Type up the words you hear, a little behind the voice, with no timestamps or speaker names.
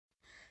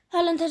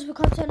Hallo und herzlich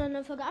willkommen zu einer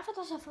neuen Folge. Einfach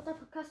das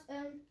Podcast.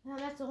 Wir haben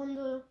letzte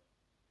Runde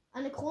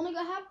eine Krone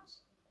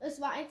gehabt. Es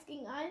war 1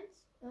 gegen 1.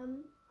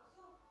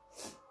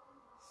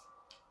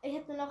 Ich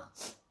hätte noch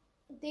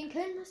den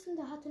killen müssen.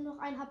 Der hatte noch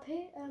 1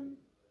 HP.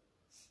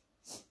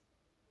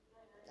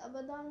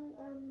 Aber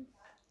dann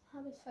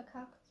habe ich es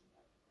verkackt.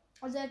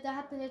 Also der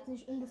hatte jetzt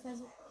nicht ungefähr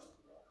so.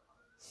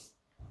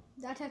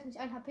 Der hat halt nicht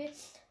 1 HP.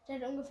 Der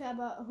hat ungefähr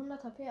aber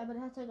 100 HP. Aber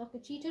der hat halt auch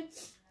gecheatet.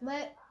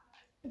 Weil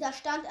da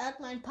stand, er hat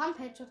mir einen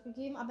Pump-Headshot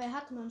gegeben. Aber er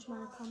hatte noch nicht mal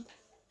eine Pump.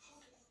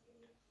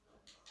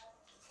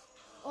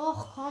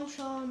 Och, komm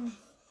schon.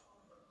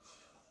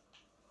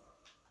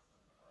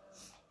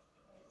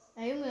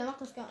 Ja, Junge, der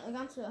macht das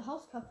ganze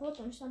Haus kaputt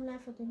und ich sammle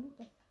einfach den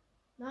Loot.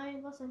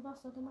 Nein, was ein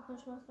Bastard, der macht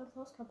nicht mal das ganze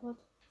Haus kaputt.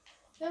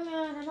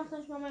 Junge, der macht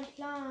nicht mal meinen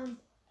Plan.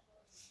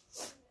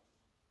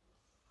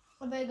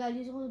 Aber egal,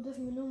 diese Runde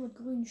dürfen wir nur mit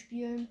Grün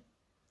spielen.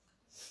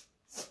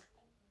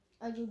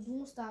 Also du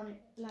musst dann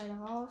leider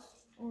raus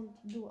und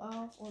du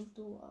auch und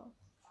du auch.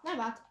 Nein,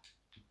 warte.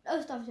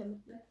 Das darf ich ja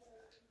mitnehmen.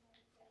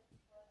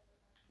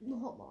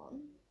 Oh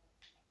Mann.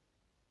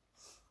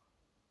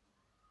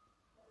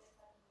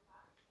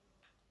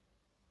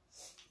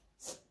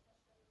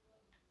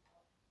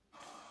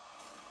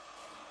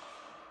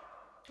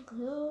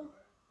 Okay.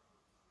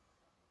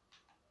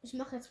 Ich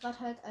mache jetzt gerade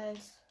halt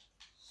als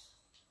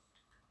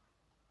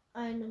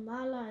ein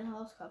Maler ein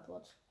Haus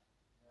kaputt.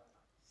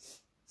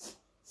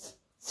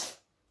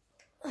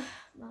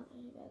 Mann,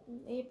 ich werde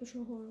einen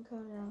epischen holen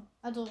können, ja.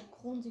 Also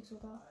Kronensieg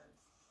sogar.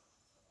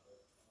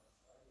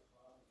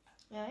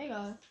 Ja,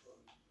 egal.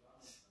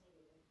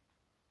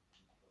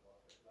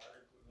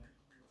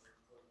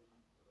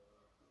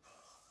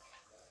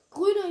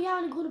 Grüne, ja,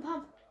 eine grüne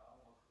Pump.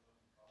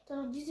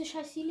 Dann noch diese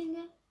scheiß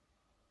Sealinge.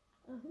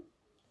 Mhm.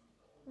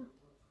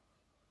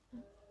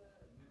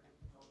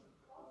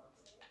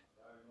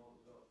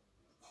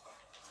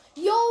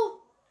 Jo!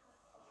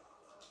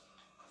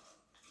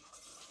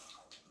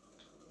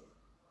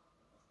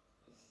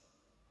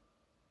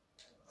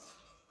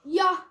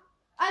 Ja!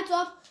 Also,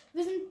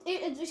 wir sind.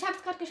 Ich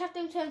hab's gerade geschafft,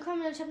 dem zu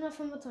entkommen. Ich habe nur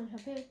 25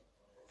 HP.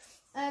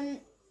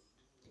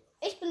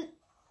 Ich bin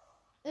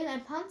in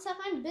ein Panzer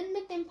rein, bin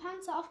mit dem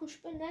Panzer auf dem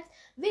Spinnennetz.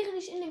 Während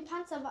ich in dem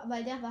Panzer war,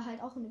 weil der war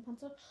halt auch in dem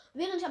Panzer.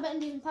 Während ich aber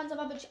in diesem Panzer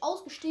war, bin ich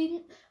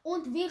ausgestiegen.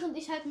 Und während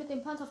ich halt mit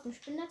dem Panzer auf dem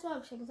Spinnennetz war,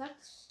 habe ich ja gesagt,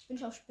 bin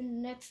ich auf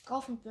Spinnennetz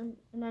drauf und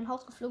bin in ein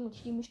Haus geflogen und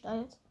ich liebe mich da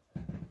jetzt.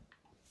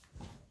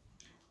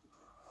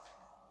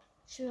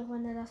 Ich schwöre,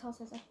 wenn der das Haus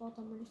jetzt aufbaut,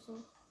 dann bin ich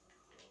so.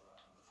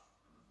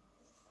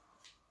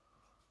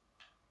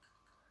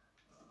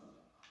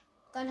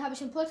 Dann habe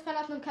ich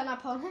Impulsgranaten und kann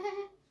abhauen.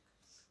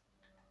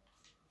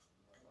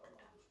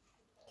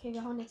 Okay,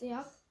 wir hauen jetzt eher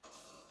ab.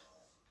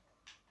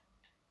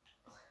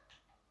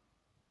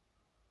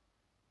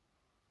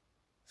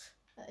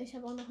 Ich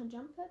habe auch noch ein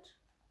Jump Pad.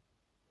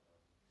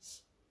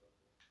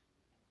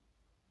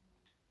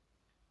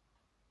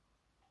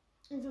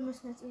 Und wir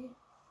müssen jetzt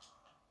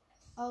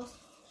aus.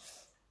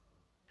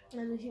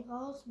 Also hier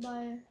raus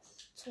bei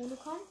Zone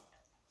kommen.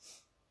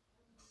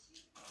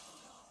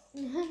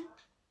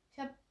 Ich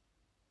habe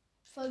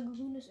voll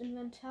grünes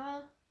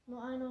Inventar.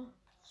 Nur eine.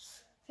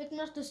 Fehlt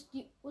noch das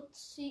die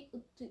Uzi.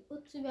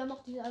 Wir haben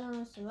auch diese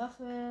allerneueste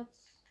Waffe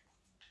jetzt.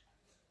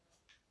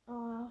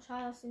 Oh,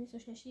 schade, dass sie nicht so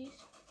schnell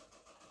schießt.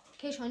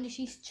 Okay, schon, die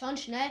schießt schon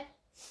schnell.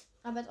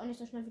 Aber jetzt auch nicht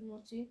so schnell wie die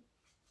Uzi.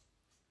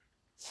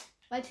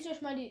 Weil zieht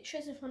euch mal die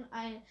Schüsse von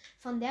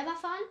der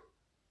Waffe an.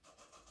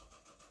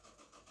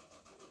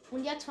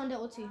 Und jetzt von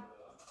der Uzi.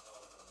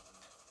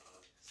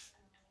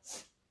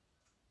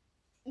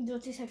 Die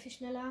Uzi ist halt viel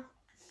schneller.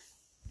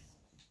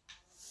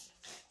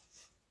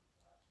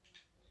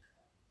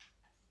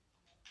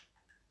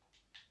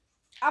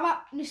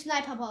 Aber eine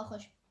Sniper brauche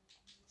ich.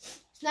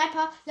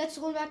 Sniper, letzte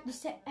Runde hat die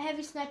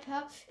Heavy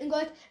Sniper in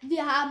Gold.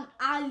 Wir haben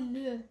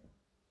alle,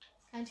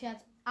 kein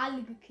Scherz,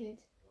 alle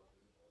gekillt.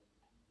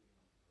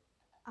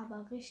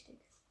 Aber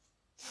richtig.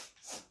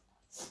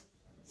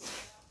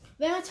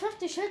 Wir haben jetzt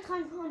 50 Schild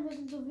reingehauen und wir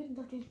sind so wütend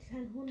auf den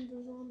kleinen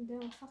Hundesohn, der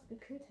uns fast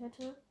gekillt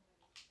hätte.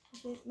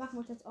 Deswegen machen wir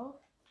uns jetzt auf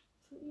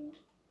für ihn.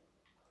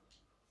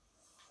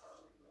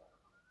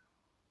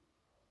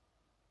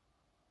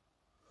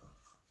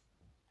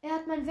 Er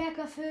hat mein Werk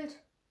erfüllt.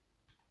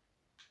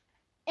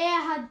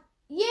 Er hat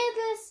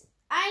jedes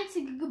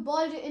einzige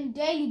Gebäude in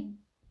Daily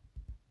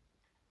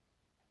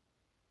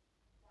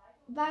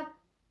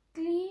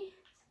Buckley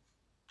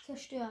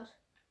zerstört.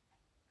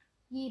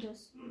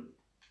 Jedes.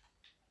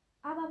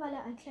 Aber weil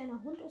er ein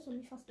kleiner Hund ist und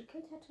mich fast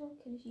gekillt hätte,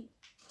 kill ich ihn.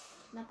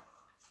 Knapp.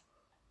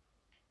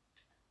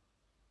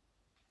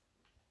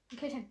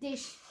 Gekillt hat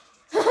dich.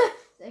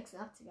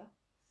 86er.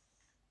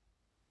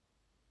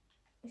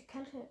 Ich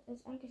könnte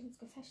jetzt eigentlich ins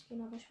Gefecht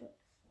gehen, aber ich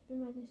bin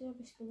mir nicht sicher, ob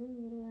ich gewinnen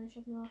würde. Ich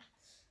habe nur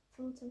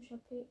 25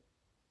 HP.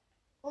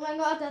 Oh mein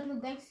Gott, der hat nur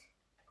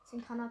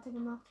 10 Granate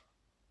gemacht.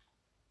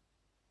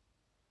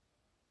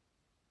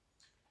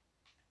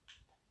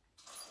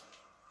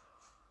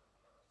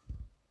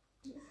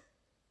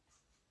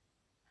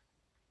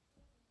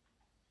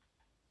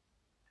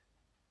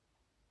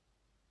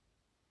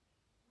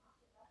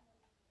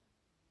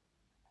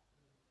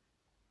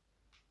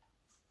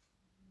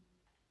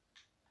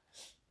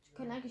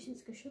 kann eigentlich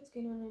ins Geschütz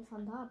gehen und den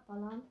Van da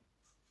ballern.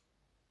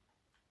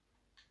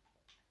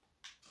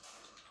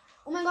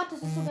 Oh mein Gott,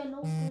 das ist sogar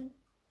No-Skin.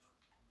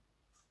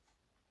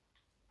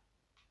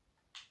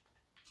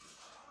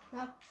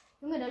 Ja,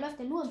 Junge, der läuft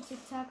ja nur im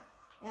Zickzack.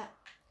 Ja.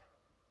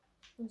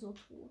 Ich bin so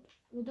tot.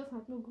 Wir dürfen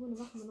halt nur grüne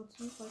Waffen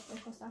benutzen, bevor ich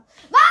gleich was sage.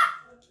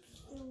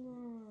 Was?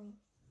 Junge.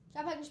 Ich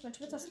habe halt nicht meinen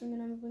Schwitzerskin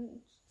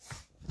genommen.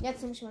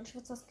 Jetzt nehme ich meinen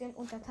Schwitzerskin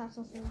und der Tag ist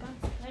noch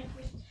ganz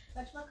dreckig.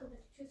 Warte mal, kommt die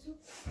Tür zu.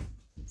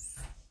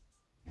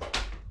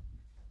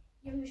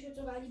 Junge, ich würde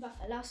sogar lieber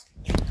verlassen.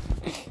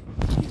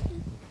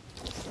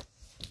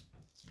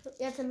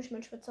 Jetzt nehme ich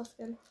meinen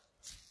Schwitzerskin.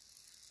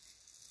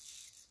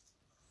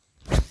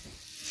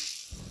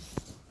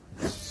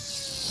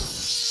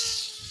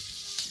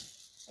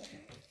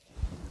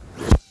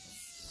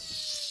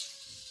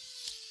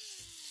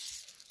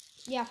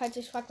 Ja, falls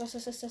ich fragt, was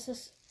das ist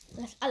das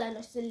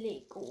allerneueste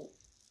Lego.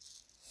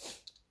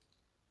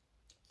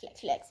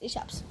 Flex, ich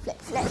hab's.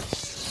 Flex.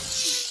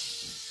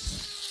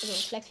 Also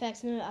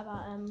Flex, ne,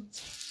 aber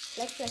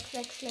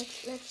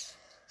Flex.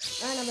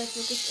 Nein, aber jetzt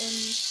wirklich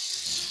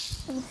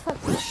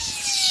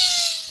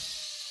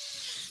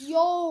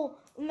Yo,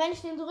 und wenn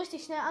ich den so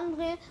richtig schnell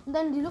andrehe und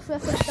dann in die Luft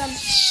werfe, dann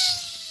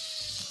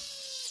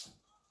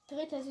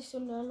dreht er sich so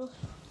in der Luft.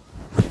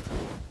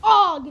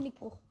 Oh,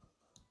 Genickbruch.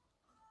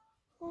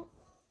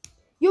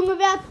 Junge,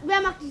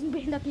 wer mag diesen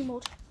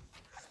Behindert-Emote?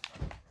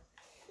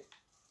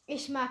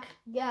 Ich mag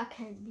gar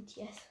kein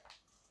BTS.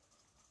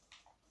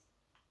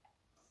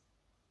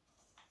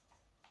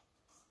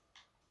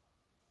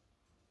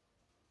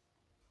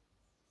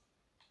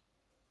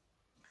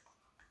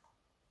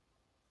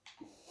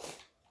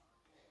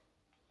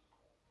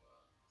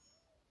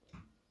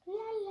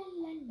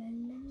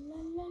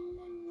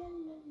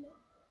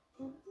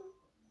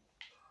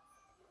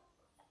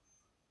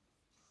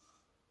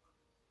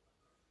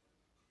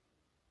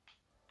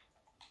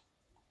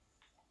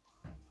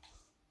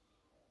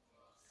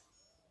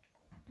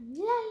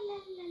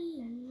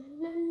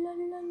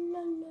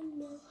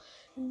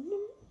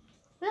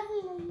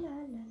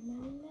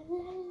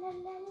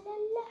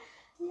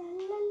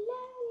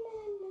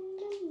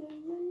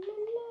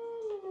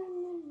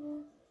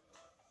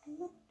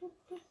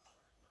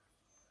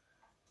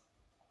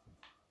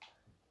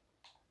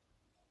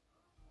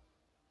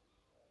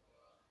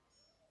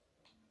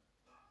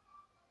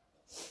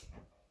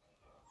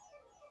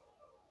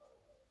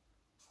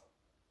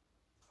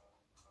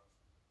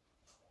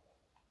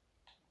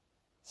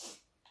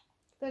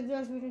 Dann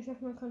will ich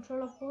nicht meinen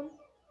Controller holen.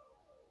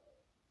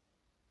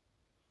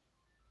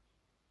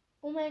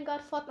 Oh mein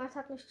Gott, Fortnite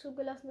hat nicht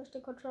zugelassen, dass ich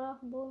den Controller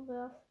auf den Boden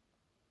werfe.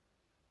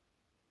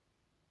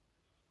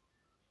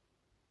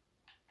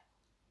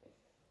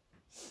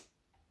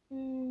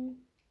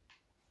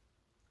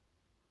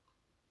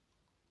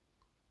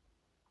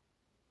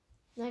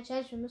 Nein,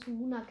 Challenge, wir müssen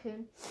Luna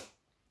killen.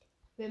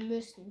 Wir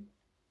müssen.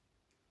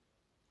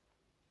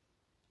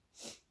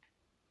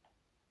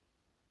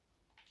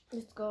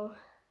 Let's go.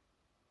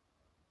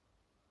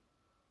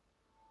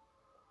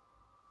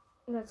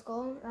 Let's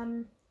go.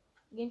 Wir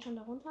gehen schon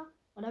da runter.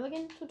 Oder wir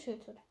gehen zu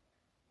Tilted.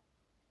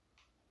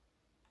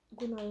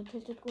 Gunnar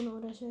tiltet, Gunnar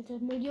oder tiltet.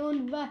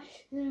 Millionen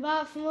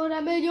Waffen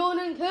oder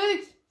Millionen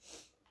Kills.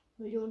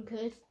 Millionen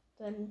Kills.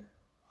 Dann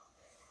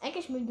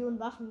eigentlich Millionen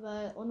Waffen,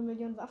 weil ohne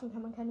Millionen Waffen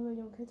kann man keine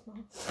Millionen Kills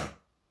machen.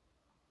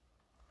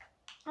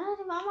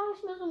 Warum mache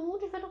ich mir so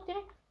Mut? Ich werde doch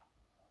direkt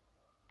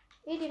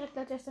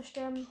als erster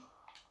sterben.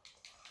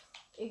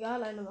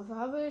 Egal, eine Waffe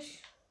habe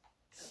ich.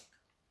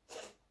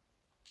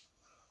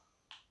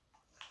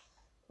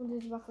 Und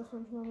diese Waffe ist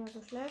manchmal mehr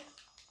so schlecht.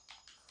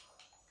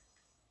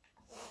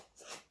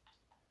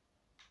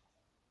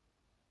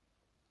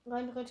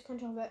 Rein theoretisch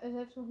könnte ich auch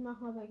selbst noch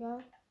machen, aber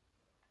egal.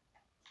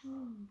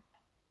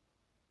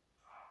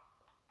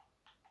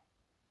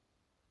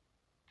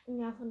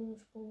 Ja, von dem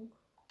Sprung.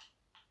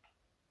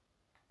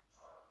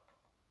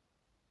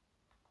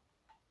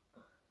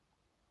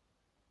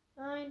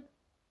 Nein.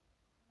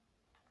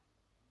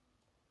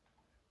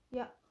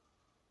 Ja.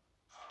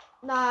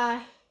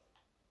 Nein.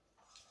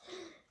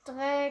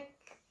 Dreck.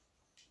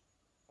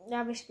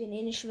 Ja, wir spielen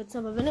eh nicht Schwitzer,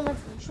 aber wenn jemand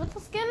einen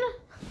Schwitzer-Skin.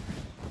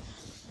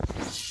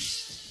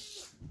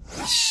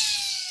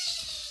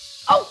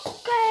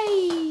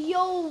 Okay,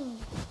 yo.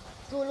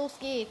 So, los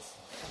geht's.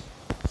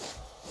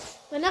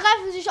 Wenn der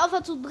Reifen sich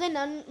aufhört zu brennen,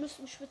 dann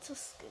müssen wir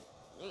Schwitzer-Skin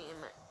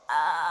nehmen.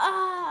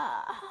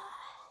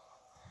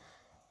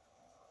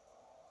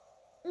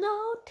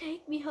 No,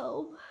 take me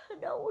home.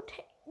 No,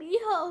 take me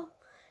home.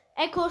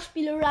 Echo,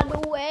 spiele Run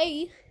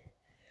Away.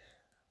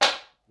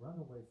 Run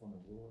away from the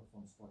war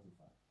von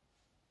Spotify.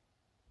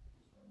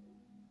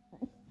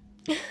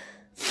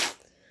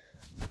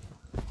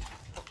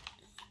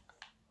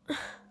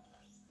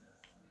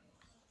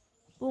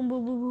 Boom,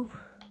 boom, boom, boom.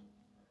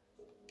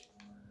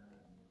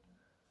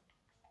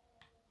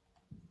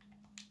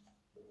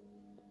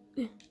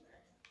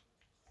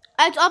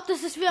 Als ob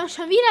das ist wieder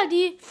schon wieder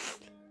die.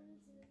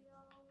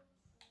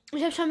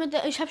 Ich habe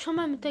schon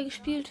mal mit der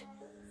gespielt.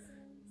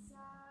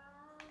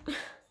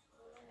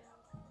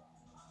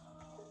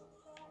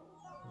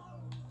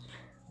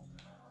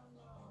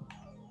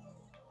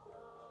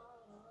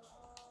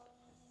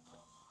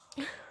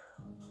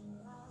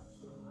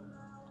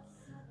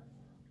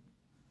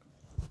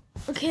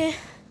 Okay.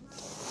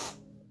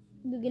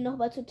 Wir gehen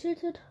nochmal zu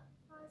Tilted.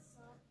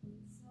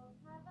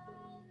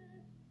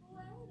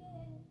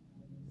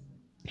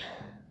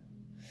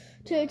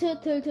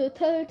 Tilted.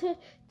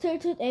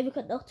 Ey, wir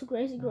könnten auch zu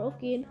Crazy Grove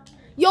gehen.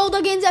 Jo,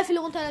 da gehen sehr viele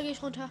runter, da gehe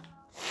ich runter.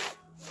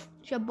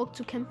 Ich hab Bock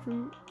zu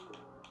kämpfen.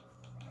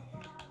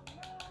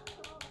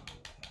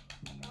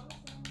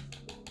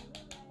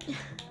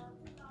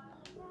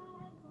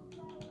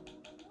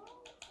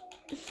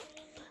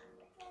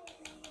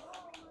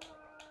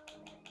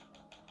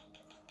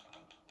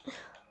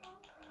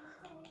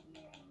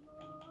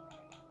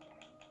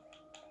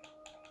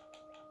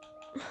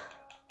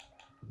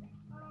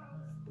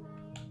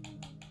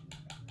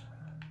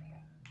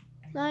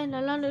 Nein, da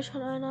landet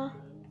schon einer.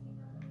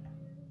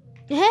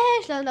 Hey,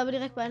 ich lande aber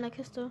direkt bei einer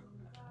Kiste.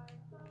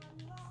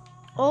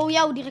 Oh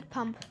ja, direkt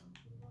Pump.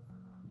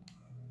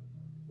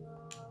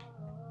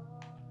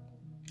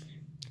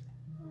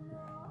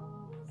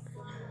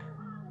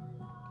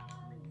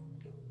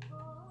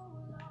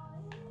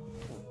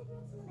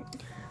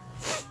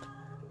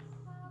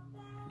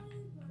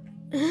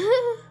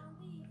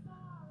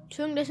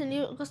 Entschuldigung, dass ich in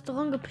ihrem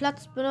Restaurant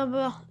geplatzt bin,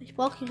 aber ich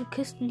brauche ihre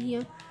Kisten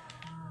hier.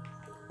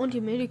 Und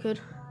ihr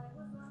Medikit.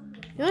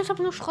 Ja, ich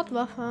habe nur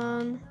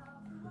Schrottwaffen.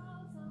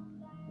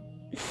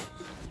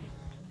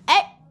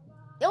 Ey!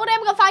 Der wurde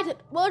eben gefightet.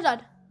 Wo ist das?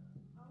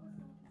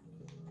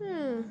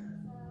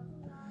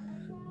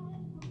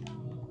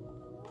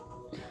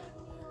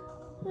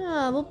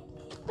 Ja, wo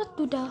bist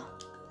du da?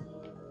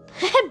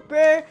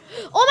 Brr.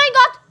 Oh mein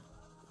Gott!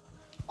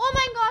 Oh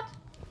mein Gott!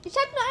 Ich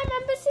habe nur einmal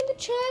ein bisschen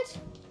gechillt.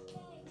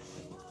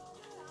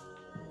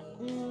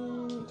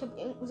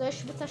 Soll ich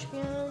Spitzer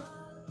spielen?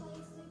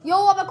 Jo,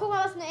 aber guck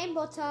mal, was ein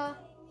Aimbotter.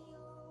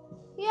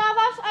 Ja,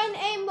 was ein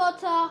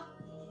Aimbotter.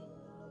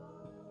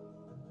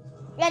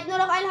 Er hat nur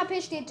noch 1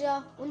 HP, steht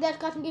da. Und der hat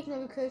gerade einen Gegner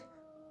gekillt.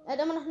 Er hat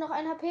immer noch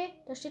 1 HP.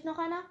 Da steht noch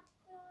einer.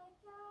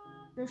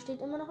 Da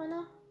steht immer noch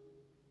einer.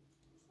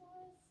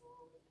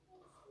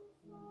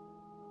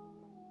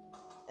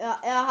 Ja,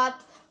 er hat,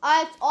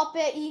 als ob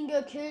er ihn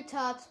gekillt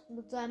hat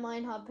mit seinem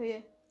 1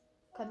 HP.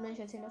 Kann mir nicht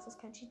erzählen, dass das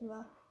kein Cheaten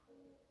war.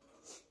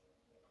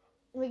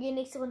 Wir gehen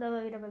nächste Runde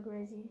aber wieder bei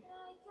Crazy.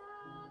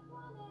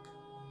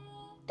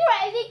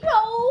 Crazy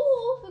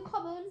Grove!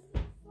 Willkommen!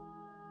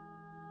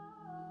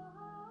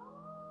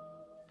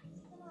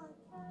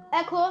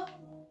 Echo!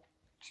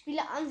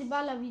 Spiele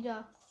Ansibala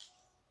wieder.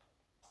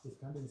 Ich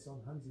kann den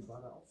Song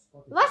Hansibala auf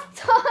Spotify. Was?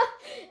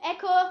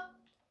 Echo!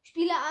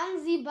 Spiele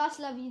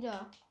Ansibala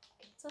wieder.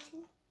 Gibt's das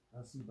nicht?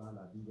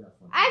 Hansibala wieder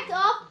von Als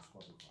ob!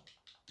 Spotify.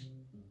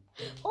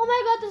 Oh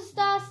mein Gott, ist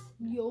das?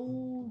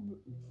 Jo.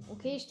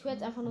 Okay, ich tue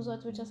jetzt einfach nur so,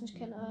 als würde ich das nicht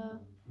kennen.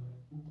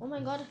 Oh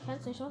mein Gott, ich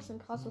kenn's nicht. Was ist ein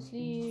krasses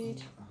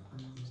Lied.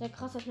 Sehr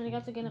krass, dass meine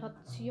ganze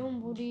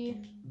Generation, Buddy.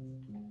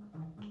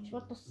 Ich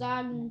wollte noch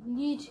sagen,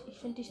 Lied, ich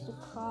finde dich so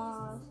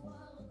krass.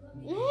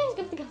 Es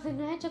gibt die ganzen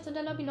Headshots in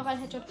der Lobby, noch ein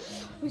Headshot.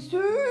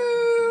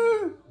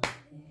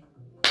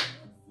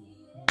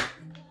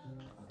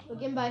 Wir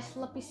gehen bei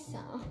Sloppy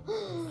Sound.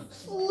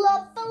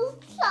 Sloppy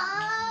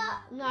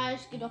Sound. Nein,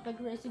 ich gehe doch bei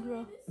Crazy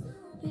Grove.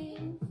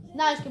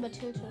 Nein, ich gehe bei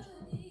Tilted.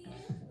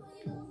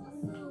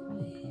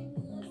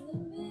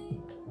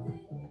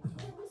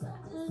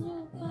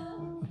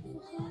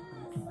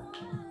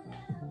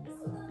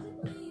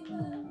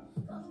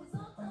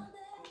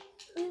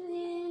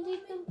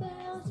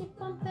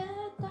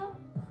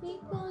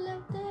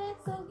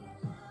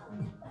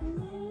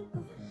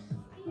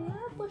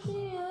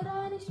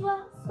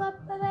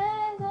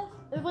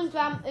 Übrigens,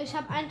 ich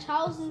habe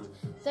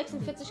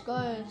 1046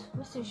 Gold.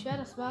 Wisst ihr, wie schwer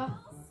das war?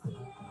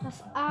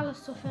 Das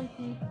alles zu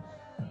finden.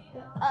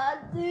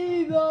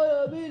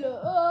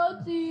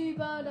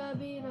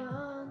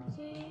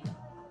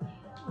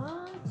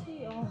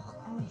 Och,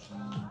 komm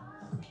schon.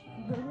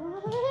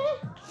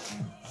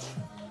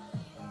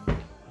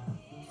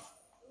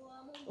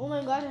 Oh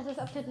mein Gott, als das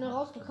Update nur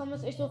rausgekommen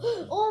ist, ich so,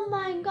 oh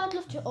mein Gott,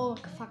 Luftschiffe. Oh,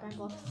 fuck, ein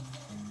Gott.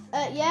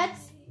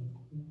 Jetzt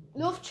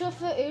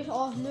Luftschiffe,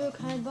 nö,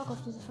 kein Bock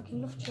auf diese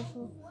fucking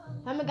Luftschiffe.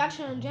 Haben wir ganz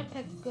schnell einen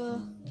Jetpack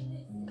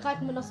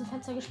gehalten, bin aus dem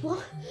Fenster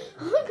gesprungen.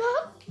 Oh mein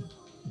Gott.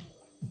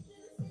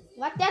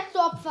 Was jetzt, du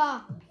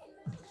Opfer?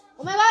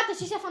 Oh mein Gott, das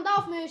schießt ja von da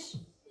auf mich.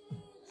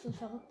 Das ist ein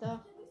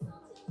Verrückter.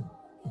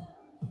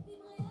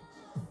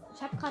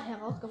 Ich habe gerade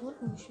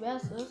herausgefunden, wie schwer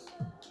es ist.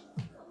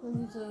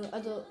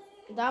 Also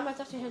damals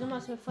dachte ich halt immer,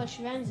 es wird voll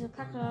schwer, in diese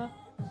Kacke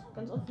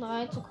ganz unten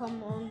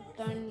reinzukommen. Und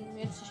dann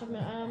jetzt, ich habe mir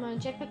einmal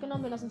einen Jetpack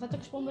genommen, bin aus dem Fenster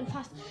gesprungen, bin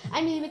fast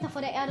 1 Millimeter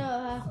vor der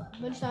Erde,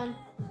 bin ich dann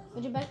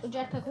mit dem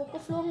Jetpack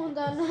hochgeflogen und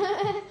dann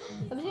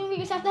habe ich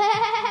irgendwie geschafft,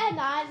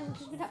 nein, ich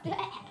bin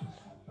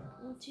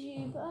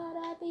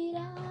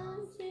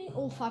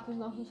oh fuck, wir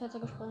sind auf dem Fenster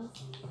gesprungen.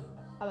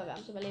 Aber wir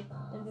haben es überlebt,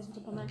 denn wir sind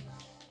Superman.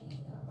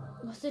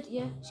 Wusstet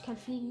ihr, ich kann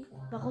fliegen?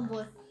 Warum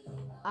wohl?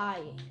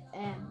 I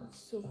am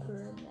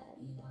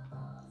Superman.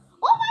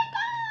 Oh mein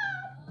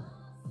Gott!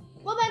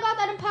 Oh mein Gott,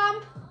 eine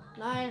Pump!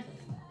 Nein.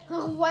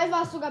 Wohl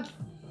war es sogar.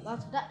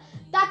 Warte,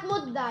 das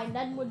muss sein,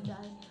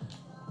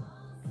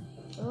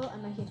 So,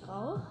 einmal hier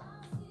drauf.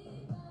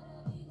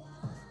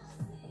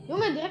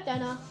 Junge, direkt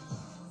einer.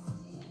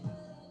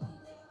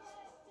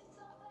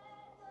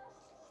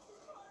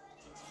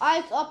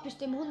 Als ob ich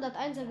dem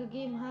 101er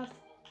gegeben habe.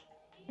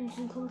 In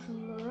diesem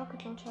komischen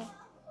Rocket Launcher.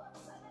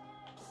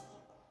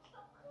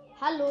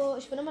 Hallo,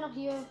 ich bin immer noch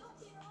hier.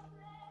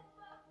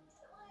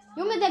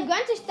 Junge, der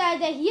gönnt sich da,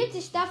 der hielt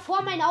sich da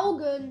vor meinen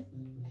Augen.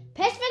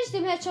 Pech, wenn ich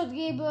dem Headshot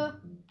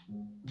gebe.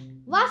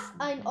 Was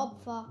ein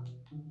Opfer.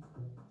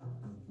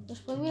 Ich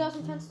spring wieder aus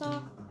dem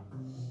Fenster.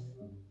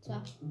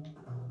 Tja.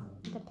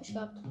 Ich hab Pech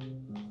gehabt.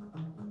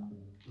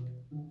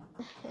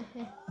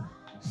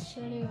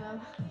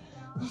 Entschuldigung.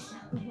 Ich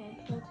hab mich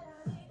erklärt.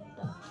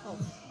 Da, auf.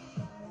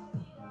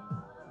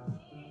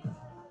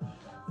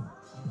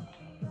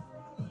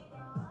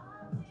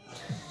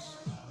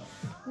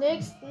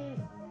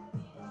 Nächsten.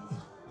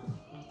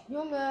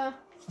 Junge.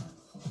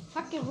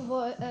 Fuck ihre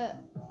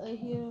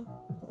hier.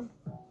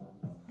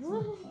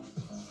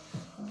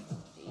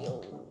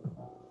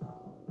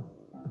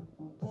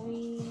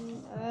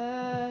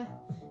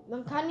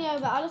 Man kann ja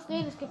über alles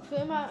reden. Es gibt für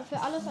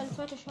alles eine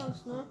zweite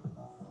Chance, ne?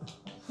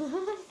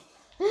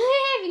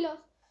 Wie los?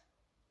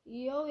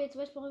 Jo, jetzt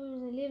weiß ich, warum ihm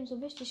sein Leben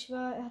so wichtig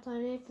war. Er hatte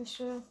eine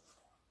epische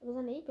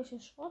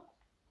Schrott.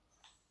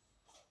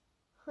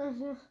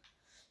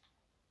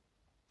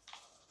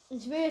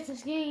 Ich will jetzt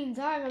nicht gegen ihn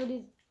sagen, aber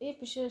die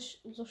epische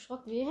so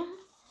Schrott wie.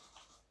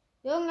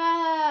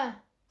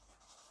 Junge!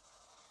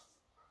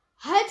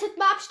 Haltet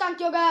mal Abstand,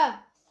 Junge!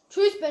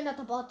 Tschüss,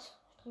 behinderter Bot.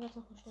 Ich trinke jetzt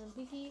noch mal schnell ein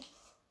Biggie.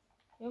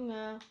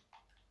 Junge.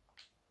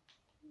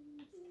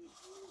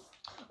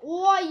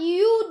 Oh,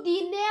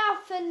 die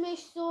nerven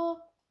mich so.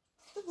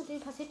 Was mit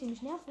denen passiert, die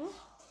mich nerven?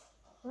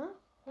 Hm?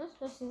 Was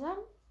soll ich dir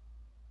sagen?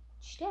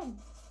 Die sterben.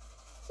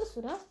 Siehst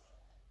du das?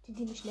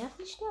 Die mich nerven,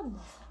 die sterben.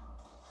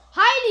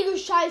 Heilige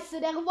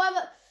Scheiße, der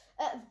Revolver.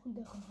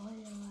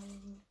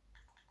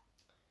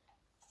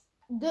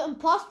 The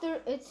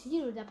Imposter is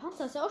here. Der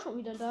Panzer ist ja auch schon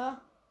wieder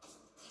da.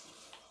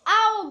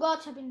 Oh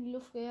Gott, ich habe ihn in die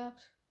Luft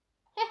gejagt.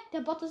 Hä,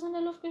 der Bot ist in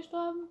der Luft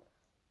gestorben.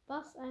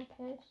 Was ein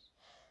Pech.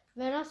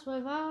 Wer das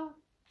wohl war?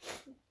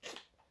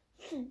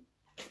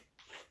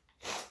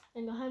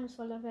 Ein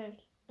geheimnisvoller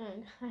Welt.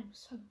 Ein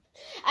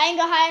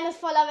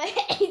geheimnisvoller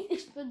Welt.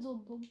 Ich bin so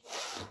dumm.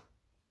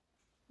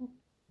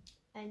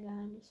 Ein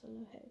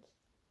geheimnisvoller Held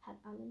hat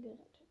alle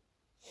gerettet.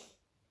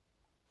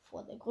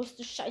 Vor der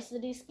größte Scheiße,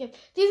 die es gibt.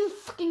 Diesen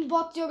fucking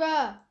Bot,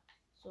 Junge.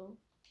 So.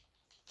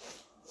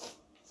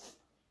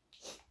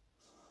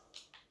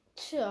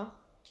 Tja.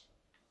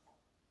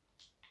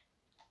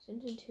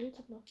 Sind in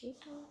Tilted noch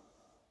Gegner?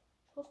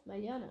 Ich hoffe mal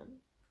ja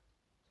dann.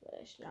 Das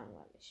wäre echt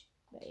langweilig,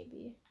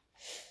 Baby.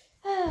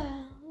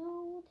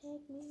 No,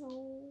 take me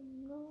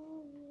home.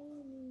 No, no.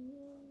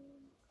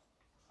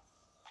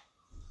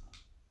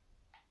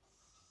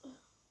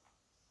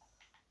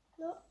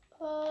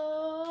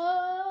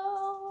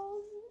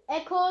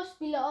 Echo,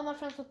 spiele auch mal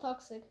Friends of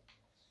Toxic.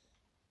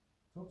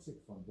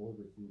 Toxic von Bold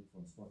Review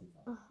von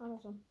Spotify. Ach,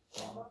 also.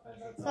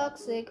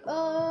 Toxic,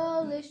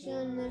 oh,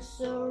 listen, is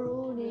so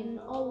rude and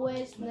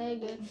always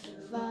negative.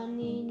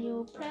 Funny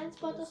new friends,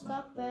 but I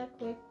stop back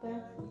quick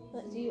back.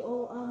 But the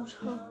old I'm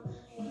sure.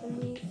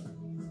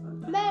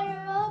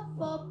 Better up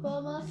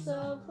on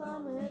myself.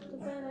 I'm at the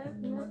better.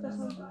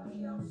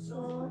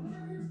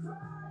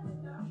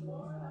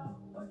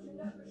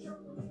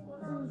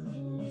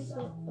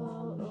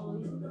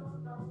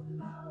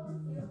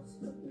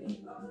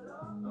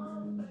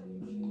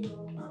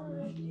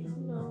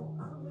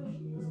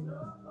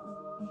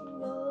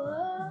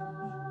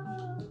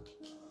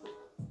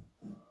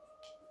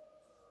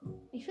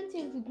 Ich finde es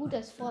irgendwie gut,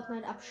 dass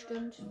Fortnite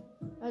abstimmt.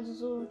 Also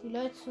so die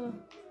Leute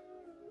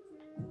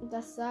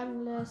das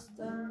sagen lässt.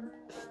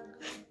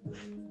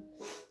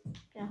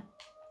 Ja.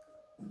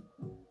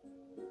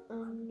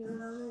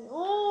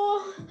 Oh,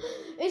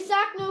 ich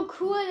sag nur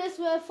cool,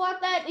 ist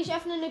Fortnite. Ich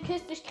öffne eine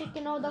Kiste, ich krieg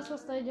genau das,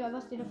 was die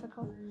da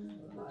verkaufen.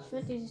 Ich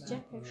finde dieses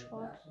Jetpack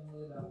Schrott.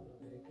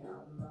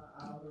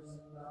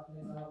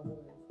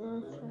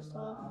 Scheiß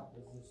drauf.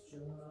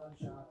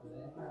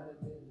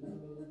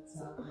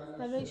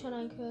 Da will ich schon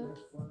ein Kill.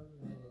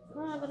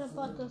 Aber der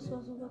Bot, das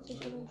war so witzig,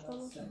 wenn er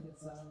gestorben ist.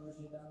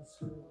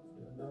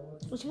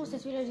 Ich muss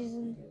jetzt wieder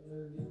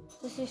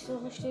dass ich so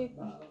richtig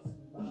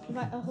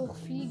hoch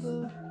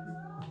fliege.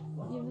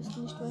 Ihr wisst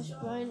nicht, was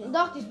ich meine.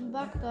 Doch, diesen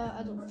Bug da,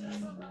 also.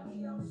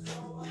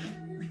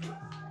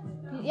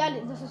 Ja,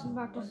 das ist ein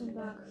Bug,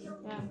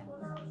 Ja.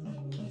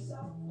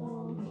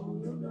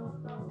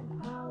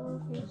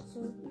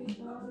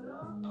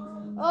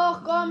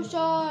 Och, komm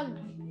schon!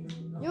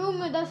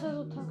 Junge, das war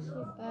so toxisch.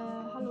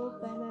 Hallo.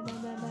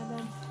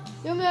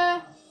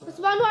 Junge,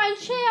 das war nur ein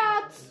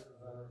Scherz.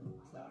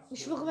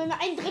 Ich schwöre, wenn mir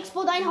ein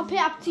Drecksbot ein HP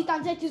abzieht,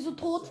 dann seid ihr so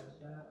tot.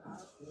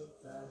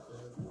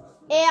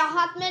 Er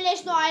hat mir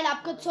nicht nur einen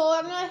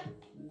abgezogen.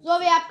 So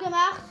wie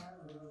abgemacht.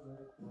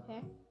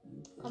 Okay.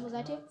 Komm, wo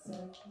seid ihr?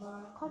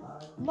 Komm.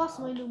 Was,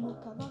 meine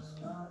Mutter? Was?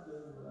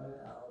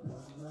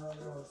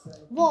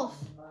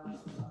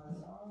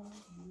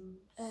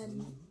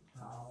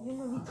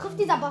 Junge, wie trifft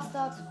dieser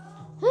Bastard?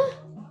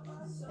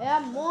 Ja,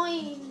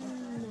 moin.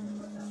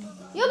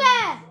 Junge!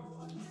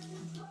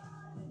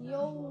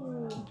 Jo.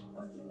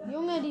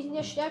 Junge, die sind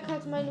ja stärker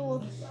als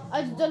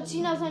als Don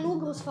Cena, sein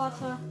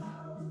Urgroßvater.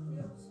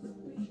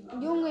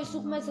 Junge, ich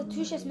suche mir jetzt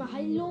natürlich erstmal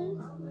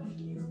Heilung.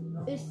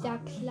 Ist ja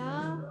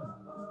klar.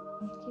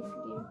 Okay,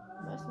 für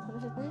die meisten kann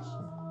ich jetzt nicht.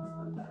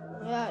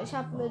 Ja, ich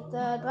habe mit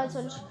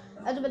 23,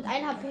 also mit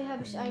 1 HP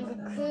habe ich einen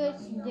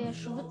gekillt. Der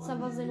Schwitzer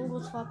war sein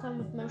Urgroßvater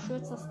mit meinem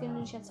Schwitzer-Skin,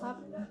 den ich jetzt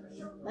habe.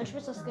 Mein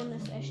Schwitzer-Skin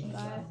ist echt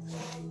geil.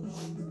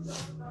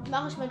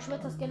 Mache ich meinen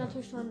Schwitzer-Skin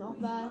natürlich dann auch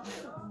mal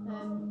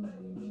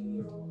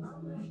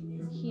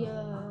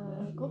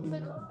hier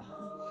Gruppenbild,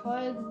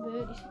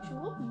 Folgenbild. Ich habe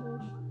schon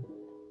Gruppenbild.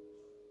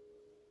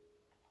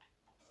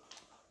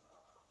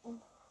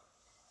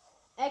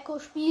 Echo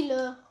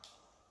Spiele.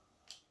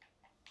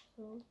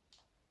 So.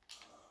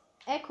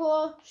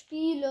 Echo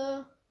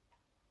Spiele.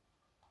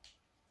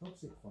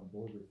 Toxic von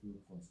Boy Review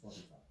von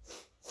Spotify.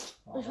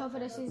 Ich hoffe,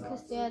 dass diese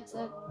Kiste jetzt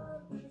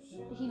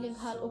Healing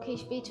hat. Okay,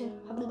 ich bete.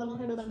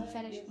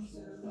 Fertig.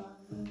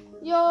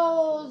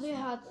 Jo, sie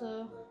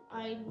hatte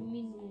ein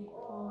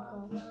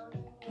Mini-Poker.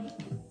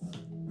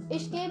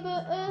 Ich gebe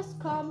es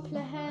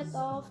komplett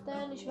auf,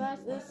 denn ich weiß,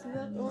 es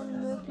wird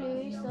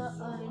unmöglich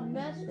sein,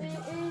 dass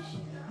ich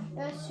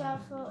es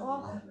schaffe.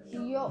 Och,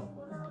 jo.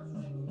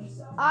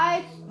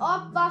 Als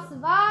ob,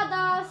 was war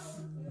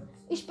das?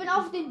 Ich bin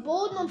auf den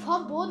Boden und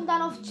vom Boden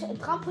dann auf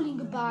Trampolin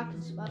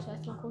gebackt. Warte,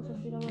 erst mal kurz,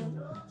 was wieder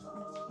mal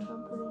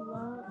Trampolin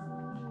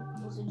war.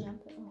 Wo sind die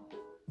Jump? Oh.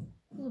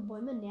 Diese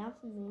Bäume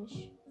nerven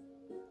mich.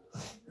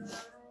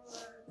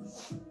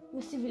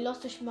 Wisst ihr, wie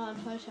lost ich mal im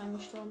Fallschirm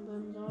gestorben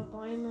bin? So,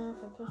 Bäume,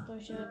 verpisst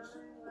euch jetzt.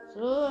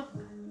 So.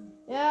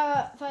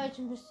 Ja, falls ich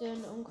ein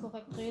bisschen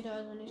unkorrekt rede,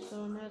 also nicht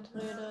so nett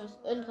rede. Es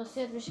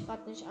interessiert mich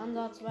gerade nicht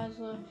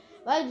ansatzweise,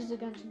 weil diese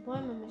ganzen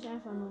Bäume mich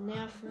einfach nur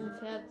nerven.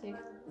 Fertig.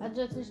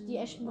 Also jetzt nicht die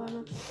echten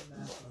Bäume.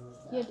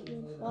 Hier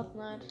die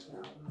Fortnite.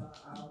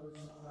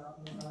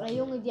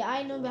 Junge, die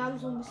eine, wir haben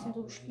so ein bisschen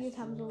so gespielt,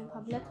 haben so ein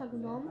paar Blätter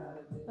genommen,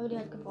 weil wir die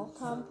halt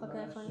gebraucht haben. Fragt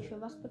einfach nicht für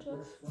was bitte.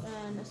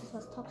 Das ist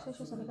was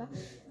Toxisches, aber egal.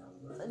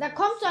 Da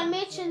kommt so ein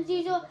Mädchen,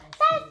 die so, das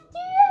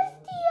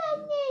dürft ihr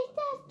nicht,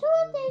 das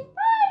tut den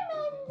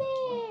Bäumen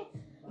weh.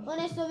 Und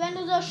ich so, wenn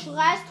du so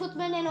schreist, tut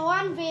mir in den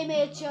Ohren weh,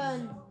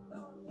 Mädchen.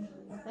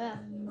 Ja.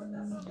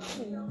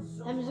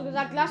 Haben sie so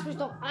gesagt, lass mich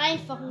doch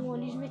einfach nur.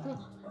 Und ich mit so,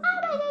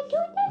 aber dann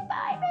tut den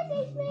Bäumen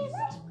nicht weh,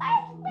 was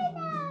spricht mir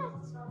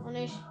das? Und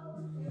ich,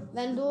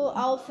 wenn du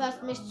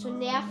aufhörst, mich zu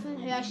nerven,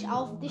 höre ich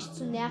auf, dich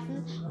zu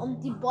nerven, um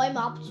die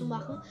Bäume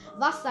abzumachen.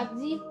 Was sagt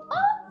sie?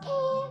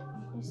 Okay.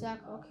 Ich sag,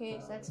 okay,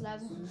 ich setz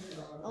leise.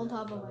 Und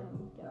habe meine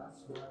Wut, ja.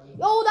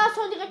 Jo, da ist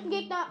schon direkt ein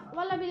Gegner.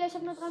 Wallabila, ich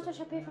hab nur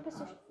 23 HP, vergiss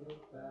dich.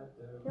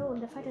 Jo,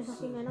 und der Fight ist noch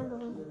gegeneinander.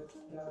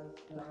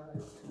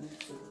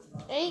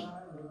 Ey.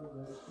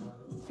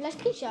 Vielleicht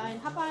krieg ich ja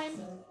einen. Hab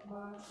einen.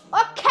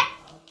 Okay.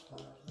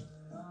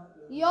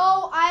 Jo,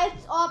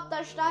 als ob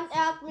da stand,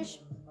 er hat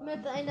mich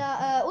mit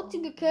einer Uzi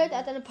gekillt. Er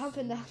hat eine Pump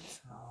in der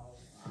Hand.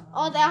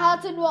 Und er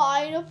hatte nur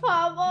eine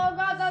Pump. Oh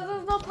Gott, das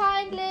ist so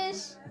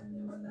peinlich.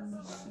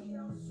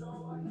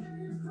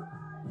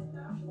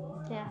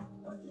 Ja.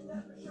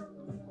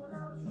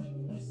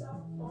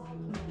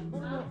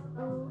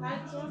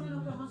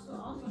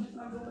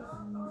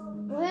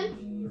 Wohin?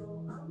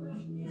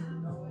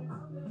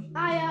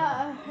 Ah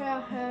ja,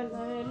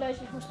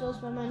 ich muss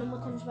los, weil meine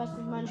Mutter nicht weiß,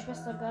 wie meine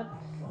Schwester gerade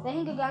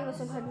dahin gegangen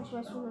ist und halt nicht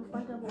weiß, wo mein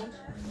Freund da wohnt.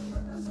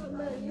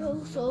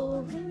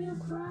 So when you're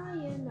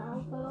crying now,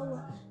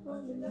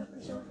 when the milk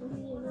is over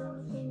here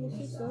and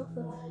everything is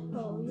over.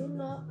 Oh, you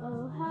know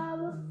how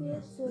it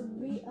feels to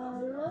be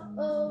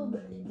alone.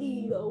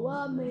 Ego,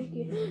 I'll make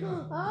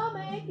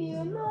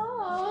you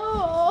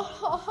know.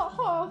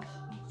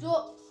 So,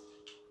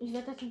 ich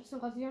werde jetzt ein bisschen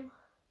rasieren.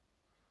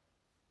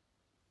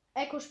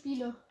 Echo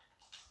Spiele.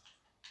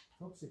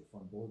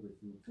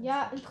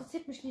 Ja,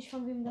 interessiert mich nicht,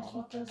 von wem das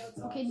Lied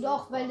ist. Okay,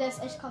 doch, weil der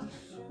ist echt krass.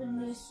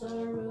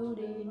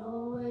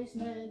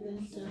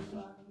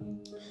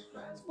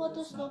 Spot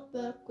is not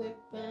back quick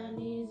and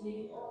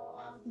easy.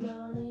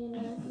 Darling,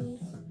 let me.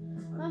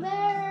 I'm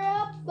very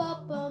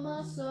up on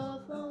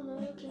myself on the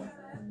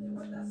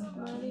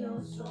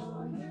radio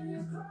song.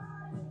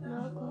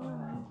 No call.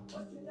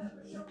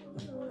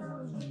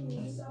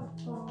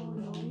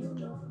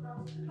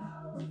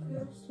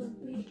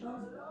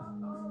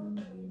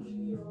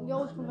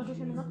 Jo, ich bin gerade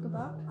durch eine Wand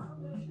gebackt.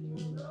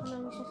 Und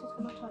dann, wie ich das jetzt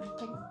gemacht habe.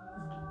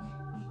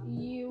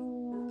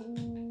 Jo,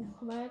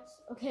 guck mal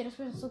jetzt. Okay, das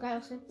wird so geil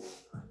aussehen.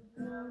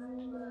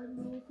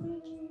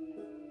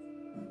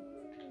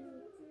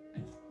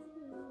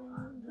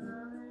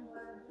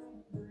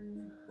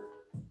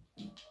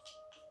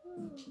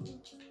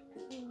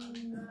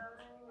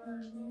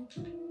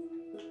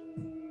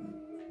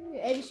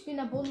 Ey, wir spielen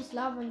da Bonus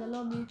Lava in der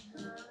Lobby.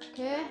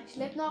 Okay, ich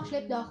lebe noch.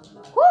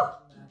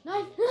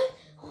 Nein.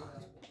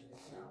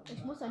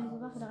 Ich muss an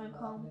diese Waffe da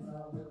reinkommen.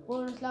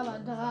 Bonus Lava,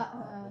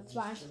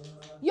 2.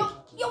 Jo,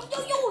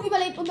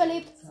 überlebt.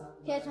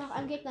 Okay, jetzt noch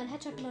ein Gegner, ein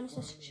Headshot, und dann ist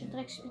das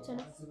direkt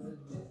Spielzeit.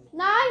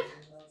 Nein!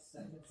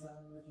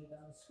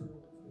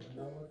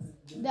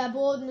 Der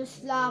Boden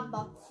ist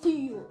Lava.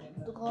 4,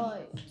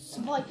 3,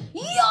 2.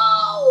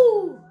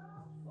 Jo!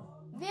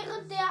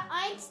 Während der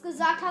 1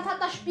 gesagt hat, hat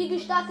das Spiel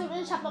gestartet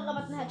und ich habe noch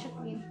aber einen Headshot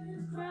gegeben.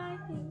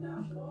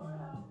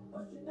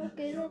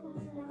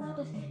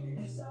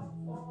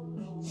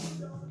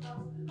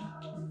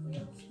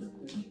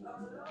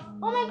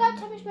 Oh mein Gott,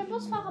 ich habe mich beim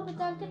Busfahrer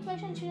bedankt. Jetzt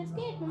weiß ich nicht, wie das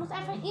geht. Man muss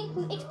einfach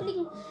irgendeinen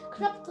x-beliebigen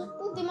Knopf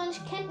drücken, den man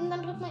nicht kennt, und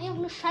dann drückt man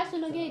irgendeine Scheiße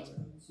und dann geht.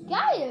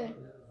 Geil!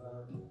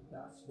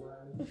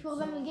 Ich brauche,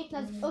 wenn wir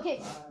Gegner sind.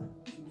 Okay.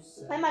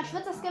 Wenn man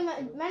schwitzt, das können wir,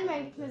 wenn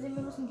wir Gegner sehen,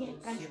 wir müssen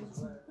direkt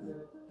reinschwitzen.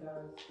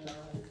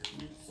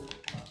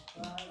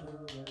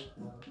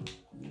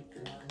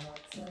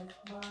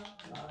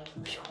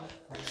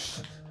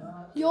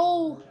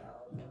 Jo!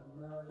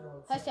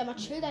 Heißt ja mal,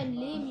 chill dein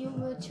Leben,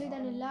 Junge, chill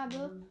deine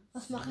Lage.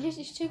 Was mache ich?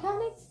 Ich chill gar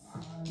nichts.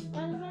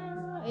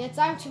 Jetzt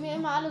sagen zu mir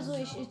immer alle so,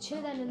 ich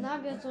chill deine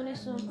Nuggets und ich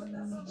so,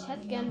 ich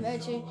hätte gern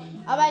welche.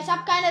 Aber ich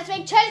hab keine,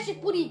 deswegen chill ich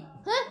nicht, Buddy.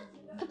 Hä?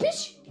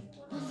 Kapisch?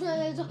 So.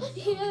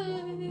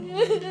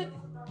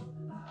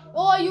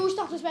 Oh, Ju, ich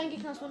dachte, das wäre ein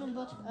Gegner von einem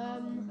Bot.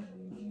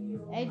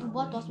 Ey, du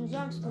Bot, du hast mir so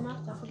Angst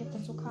gemacht. Dafür gibt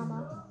es so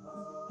Karma.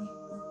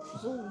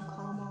 So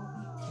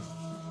Karma.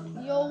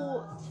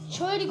 Jo,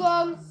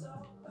 Entschuldigung.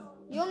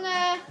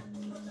 Junge.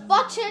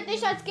 Bot chillt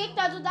nicht als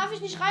Gegner, also darf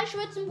ich nicht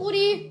reinschwitzen,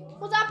 Brudi. Ich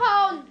muss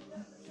abhauen.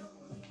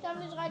 Ich darf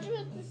nicht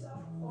reinschwitzen.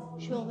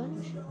 Ich schwöre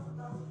nicht.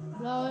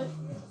 Lol.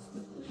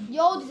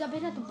 Jo, dieser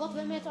behinderte Bot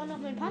will mir jetzt auch noch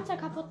meinen Panzer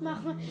kaputt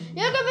machen. Junge,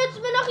 willst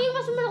du mir noch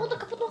irgendwas mit meiner Runde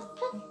kaputt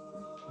machen?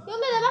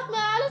 Junge, der macht mir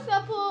alles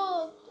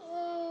kaputt.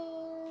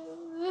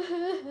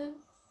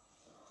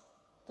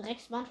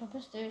 Drecksmann,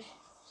 verpiss dich.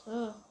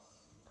 So.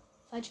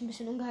 Falls ich ein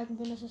bisschen ungehalten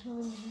bin, das ist nur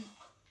ein bisschen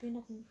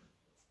behinderten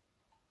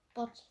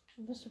Bot.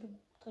 Wo bist du, du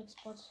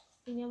Drecksbot?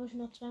 Den habe ich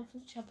noch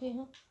 52 HP,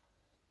 ne?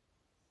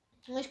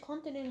 Ich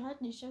konnte den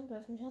halt nicht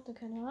angreifen. Ich hatte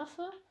keine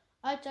Waffe.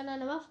 Als er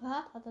eine Waffe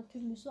hat, hat der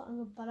Typ mich so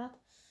angeballert.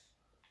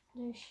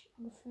 Nicht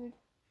gefühlt.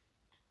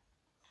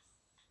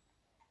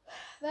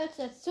 Willst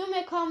du jetzt zu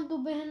mir kommen,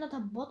 du behinderter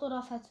Bot,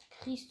 oder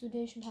verkriechst du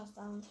dich und hast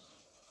Angst?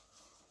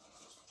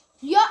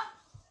 Ja!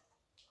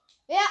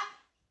 Ja!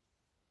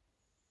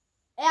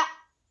 Ja!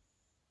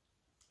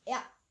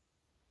 Ja!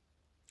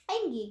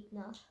 Ein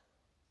Gegner.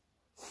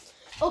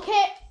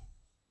 Okay.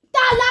 Da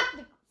lag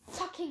eine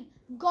fucking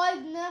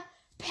goldene,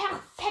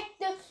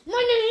 perfekte,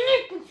 meine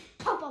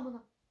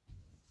Lieblings-Papa-Mutter.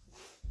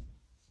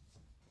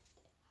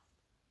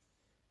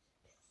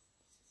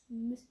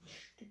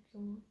 Miststück,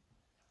 Junge.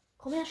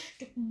 Komm her,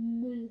 Stück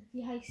Müll.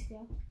 Wie heißt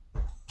der?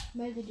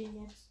 Melde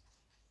den jetzt.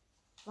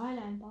 Weil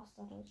er ein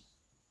Bastard ist.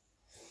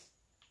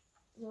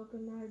 So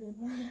gemeldet,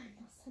 weil er ein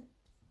Bastard ist.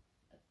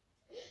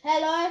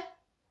 Hey Leute!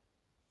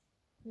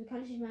 Wie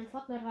kann ich nicht mehr in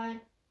Fortnite rein?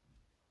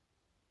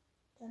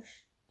 Da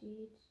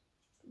steht,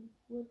 du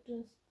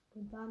wurdest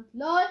gebannt.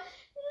 LOL! Nein!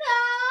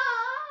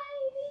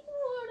 Ich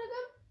wurde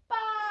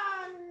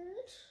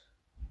gebannt!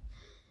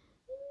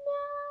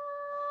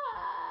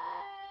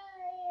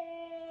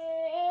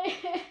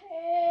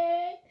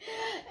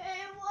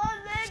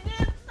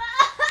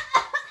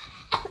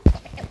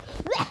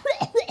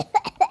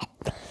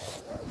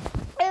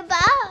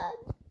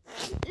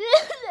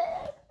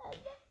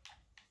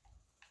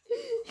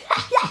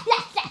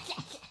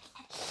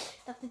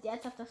 Dachtet ihr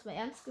ernsthaft, das war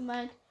ernst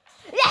gemeint?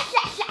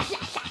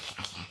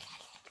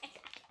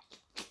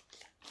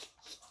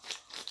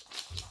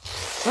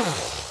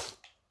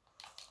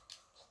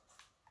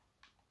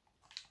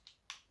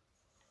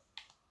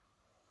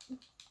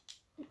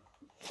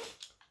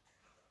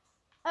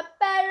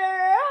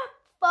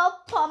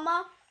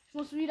 Ich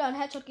muss wieder einen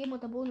Headshot geben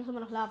und der Boden ist immer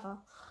noch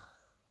Lava.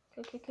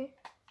 Okay.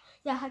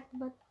 Ja, halt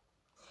mal.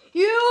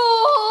 Jo,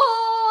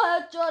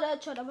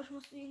 Headshot. Aber ich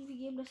muss irgendwie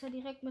geben, dass er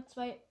direkt mit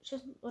 2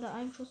 Schüssen oder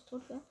einem Schuss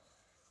tot wäre.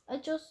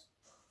 Ein Schuss,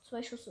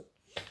 2 Schüsse.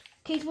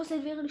 Okay, ich muss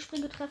den während ich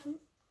springe treffen.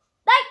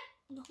 Nein!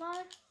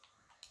 Nochmal.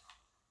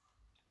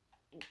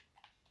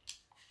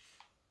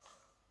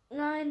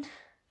 Nein.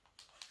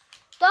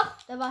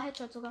 Doch, der war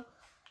Headshot sogar.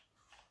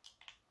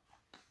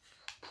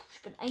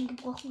 Ich bin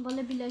eingebrochen,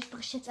 Wallaby, ich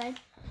brich jetzt ein.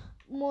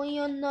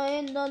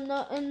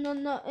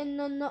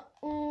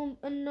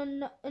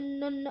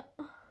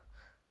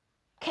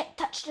 Can't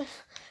touch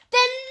this.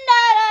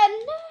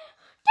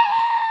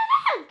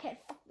 Okay,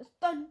 fuck this.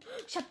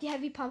 Ich hab die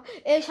Heavy Pump.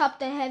 Ich hab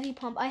den Heavy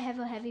Pump. I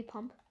have a Heavy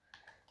Pump.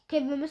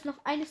 Okay, wir müssen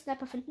noch eine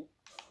Sniper finden.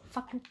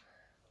 Fuck.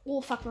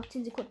 Oh, fuck, noch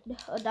 10 Sekunden.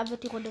 Da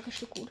wird die Runde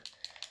richtig gut.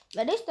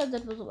 Wenn nicht, dann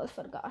sind wir sowas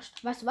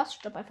vergarscht. Weißt du was? Ich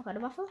glaube einfach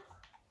eine Waffe.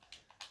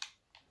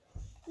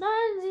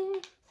 Nein,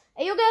 sie.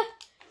 Ey, Junge!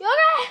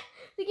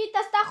 Wie geht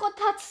das Dach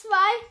runter? 2.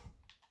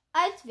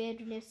 1, wer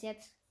du nimmst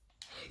jetzt.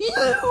 Die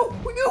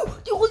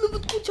Runde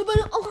wird gut.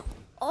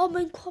 Oh,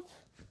 mein Kopf.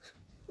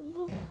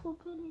 Wo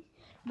bin ich?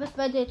 Du bist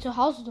bei dir zu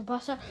Hause, du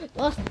Bastard.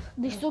 Du hast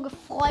dich so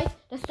gefreut,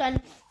 dass du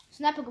einen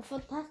Sniper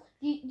gefunden hast,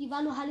 die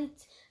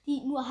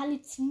nur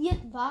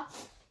halluziniert war.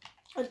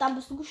 Und dann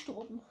bist du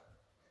gestorben.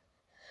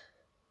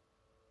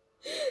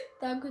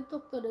 Danke,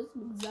 Doktor, dass du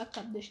mir gesagt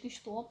hast, dass ich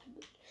gestorben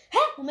bin. Hä?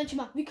 Moment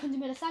mal, wie können Sie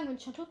mir das sagen, wenn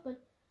ich schon tot bin?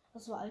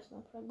 Das war alles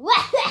mein Plan.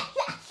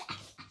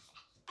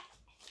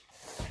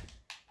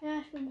 Ja,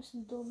 ich bin ein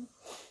bisschen dumm.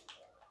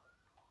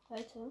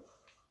 Leute.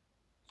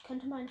 Ich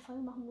könnte mal eine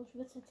Folge machen, wo ich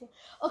Witze erzähle.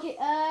 Okay,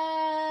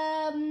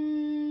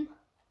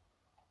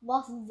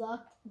 was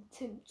sagt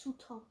Tim zu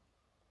Tom?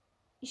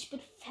 Ich bin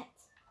fett.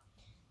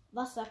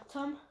 Was sagt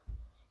Tom?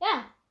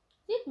 Ja,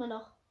 sieht man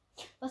doch.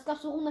 Was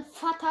glaubst du, warum mein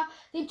Vater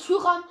den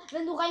Türrahmen,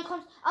 wenn du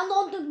reinkommst,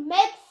 andauernd mit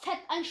Melkfett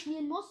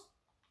einschmieren muss?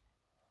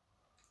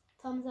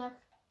 Tom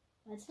sagt,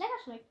 weil es lecker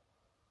schmeckt.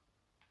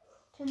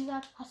 Tim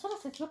sagt, hast du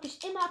das jetzt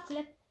wirklich immer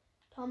abgeleckt?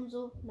 Tom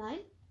so, nein.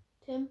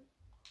 Tim,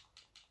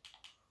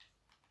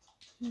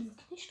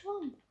 lüg nicht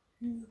rum.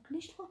 Lüg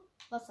nicht rum.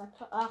 Was sagt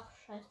Tom? Ach,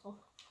 scheiß drauf.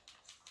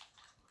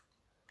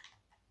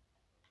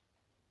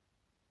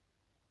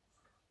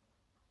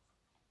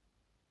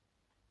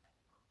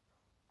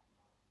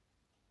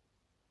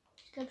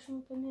 Ich glaube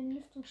schon bei mir einen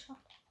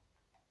Lüftungsschacht.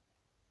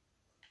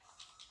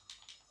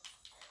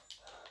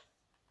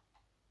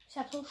 Ich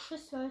hab so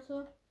Schiss,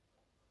 Leute.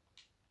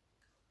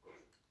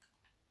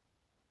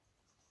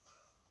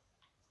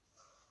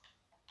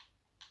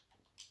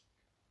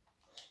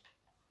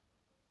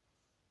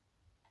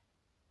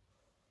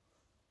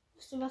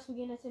 Wisst ihr was? Wir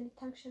gehen jetzt in die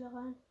Tankstelle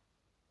rein.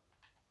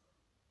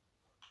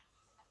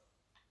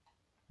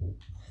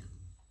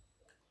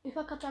 Ich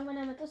wollte gerade sagen, wenn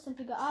er mit ist, sind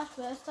wir gearscht.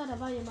 Wer ist da? Da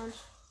war jemand.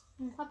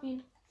 Hab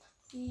ihn.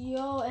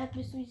 Jo, er hat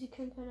mich so easy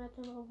killen können. Er hat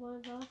einen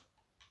Revolver,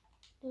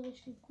 der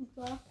richtig gut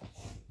war.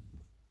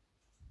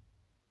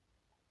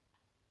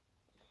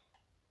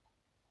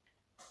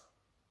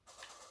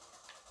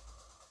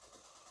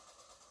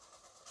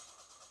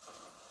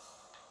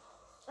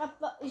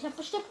 Ich hab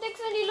bestimmt nichts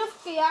in die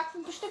Luft gejagt.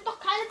 Und bestimmt doch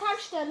keine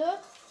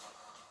Tankstelle.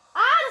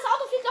 Ah, das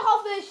Auto fliegt doch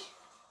auf mich.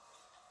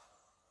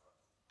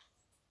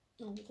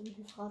 Oh, bitte mich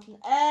nicht raten.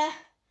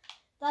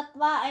 Das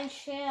war ein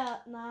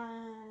Scherz.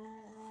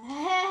 Nein.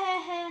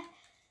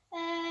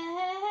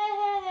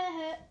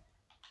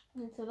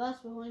 Wisst ihr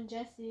was? Wir holen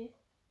Jessie.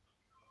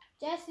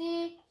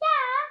 Jessie? Ja?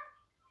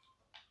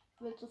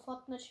 Willst du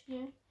sofort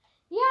mitspielen?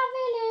 Ja,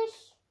 will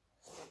ich.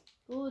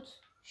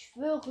 Gut. Ich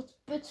schwöre,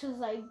 bitte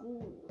sei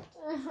gut.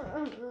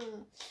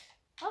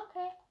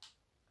 Okay.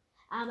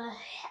 Aber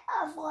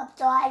auf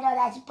Rupzeuge,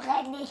 das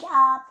brennt nicht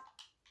ab.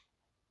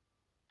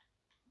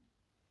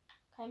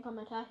 Kein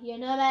Kommentar. Hier,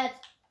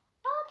 Norbert.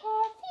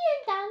 Okay,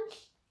 vielen Dank.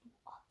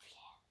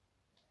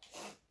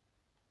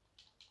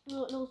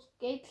 So, los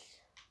geht's.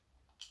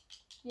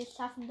 Wir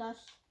schaffen das.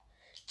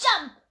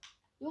 Jump!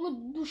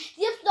 Junge, du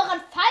stirbst doch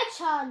an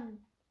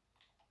Fallschirm.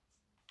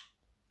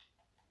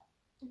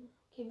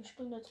 Okay, wir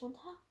springen jetzt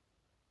runter.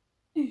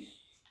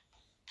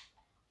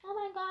 Oh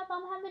mein Gott,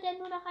 warum haben wir denn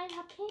nur noch ein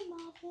HP,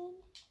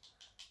 Marvin?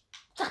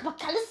 Sag mal,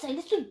 kann es sein,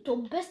 dass du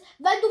dumm bist,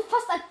 weil du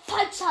fast an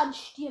Fallschaden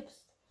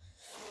stirbst?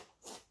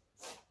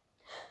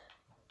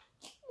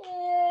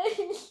 Ich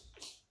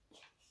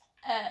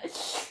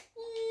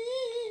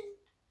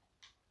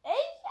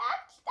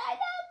hab's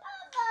deiner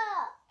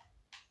Mama.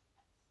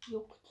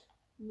 Juckt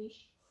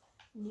mich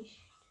nicht.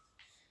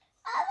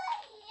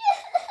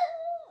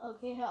 Aber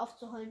okay, hör auf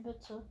zu heulen,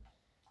 bitte.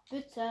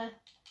 Bitte.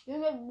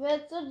 Junge,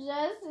 bitte,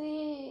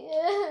 Jessie.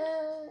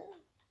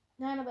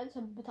 Nein, aber jetzt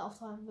bitte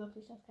aufhören,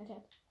 wirklich, das kann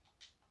ich.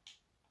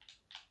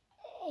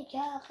 Ich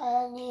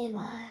höre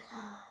niemals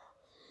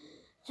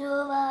zu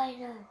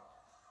weinen.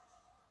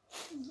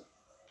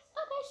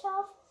 Okay,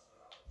 schau.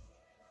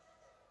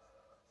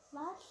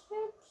 Was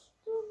willst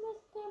du mit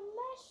dem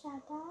Messer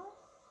da?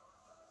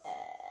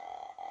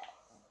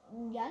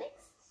 Gar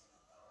nichts.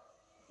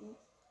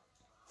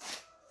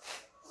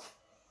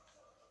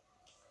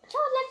 So,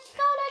 let's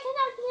go, Leute,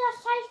 nach dieser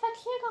scheiß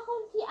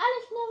Verzögerung, die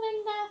alles nur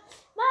wegen der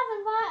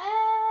Marvin war.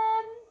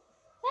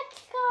 Let's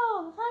go.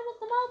 Wir fahren mit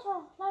dem Auto.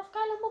 Läuft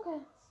geile Mucke.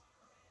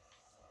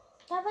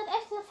 Da wird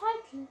echt eine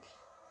Fight.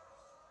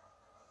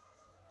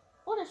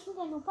 Oh, das sind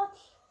ja nur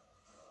Bots.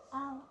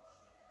 Au.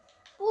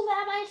 Wir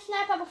haben einen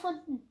Sniper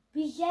gefunden.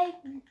 Wie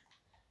selten.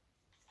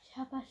 Ich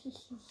habe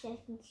eigentlich nicht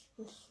selten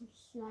zwischen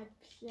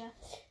Sniper.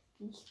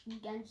 Ich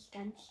bin ganz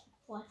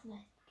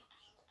Fortnite.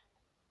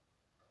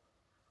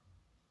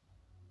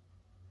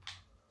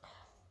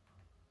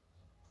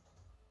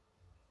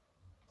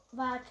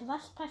 Warte,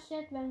 was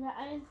passiert, wenn wir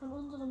einen von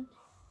unserem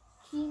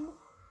Team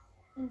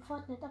in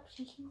Fortnite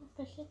abschießen? Was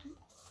passiert denn?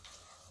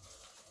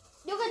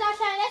 Junge, da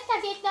ist ein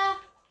letzter Gegner.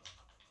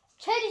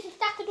 Chill dich, ich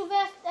dachte, du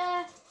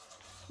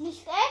wärst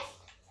nicht echt.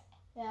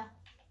 Ja.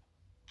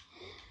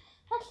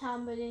 Was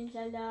haben wir den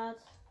Salat?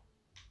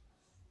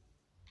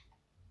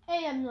 Ey,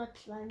 wir haben nur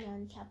 2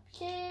 Mann. Ich hab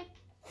C.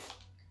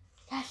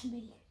 Das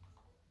will ich.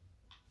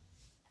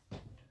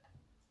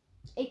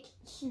 Ich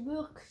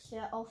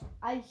schwöre auf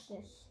alles.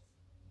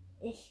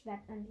 Ich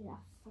werde an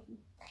dieser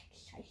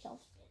Scheiße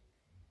aufgehen.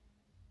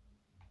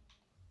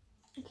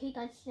 Okay,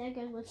 ganz schnell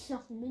gönnen wir uns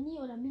noch ein Mini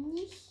oder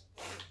Minis.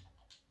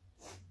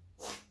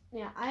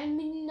 Ja, ein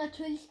Mini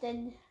natürlich,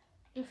 denn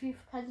so viel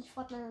kann sich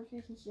Fortnite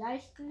natürlich nicht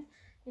leisten.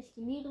 Jetzt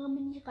die mehrere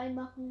Mini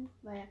reinmachen,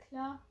 war ja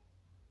klar.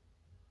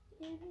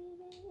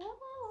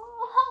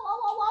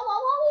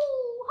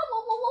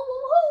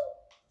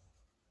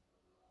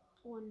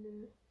 Oh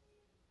nö.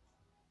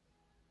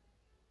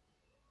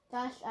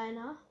 Da ist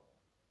einer.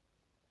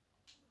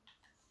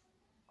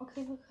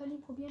 Okay, wir können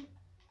ihn probieren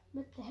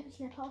mit der Heavy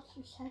Sniper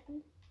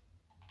auszuschalten.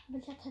 Aber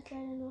ich habe halt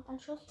leider nur einen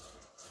Schuss.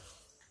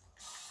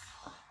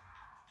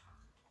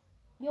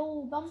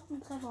 Jo,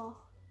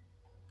 Bombentreffer.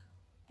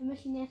 Wir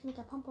müssen jetzt mit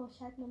der Pumpe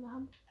ausschalten, wenn wir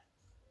haben.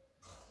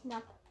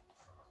 Knapp.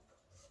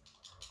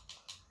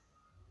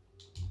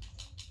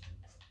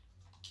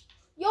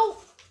 Jo!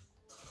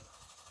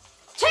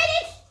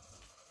 Chillig!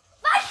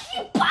 Was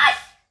für Pass!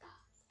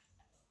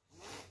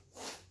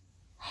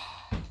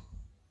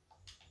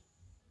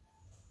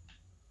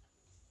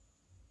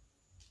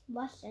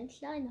 Was ein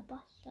kleiner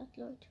Bastard,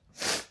 Leute.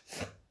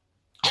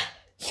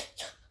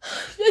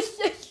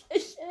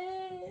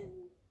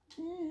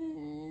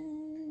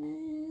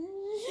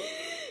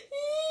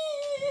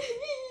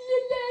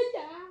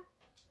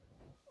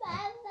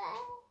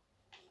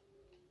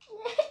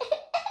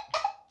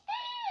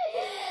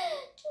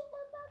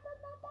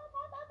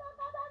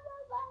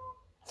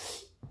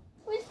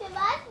 Wisst ihr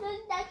was? Wir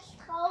sind ganz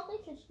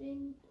traurig,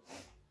 deswegen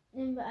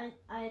nehmen wir einen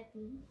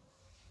alten,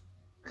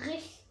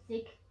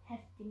 richtig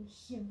heftigen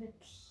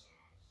Schwitz.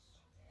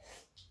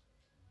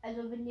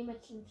 Also wir nehmen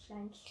jetzt ein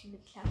kleines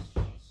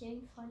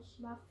Schwitzchen von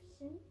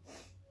Schmafchen.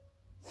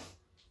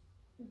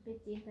 Und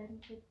mit dem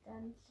werden wir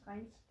dann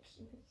rein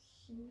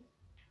schwitzen.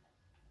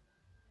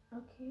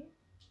 Okay.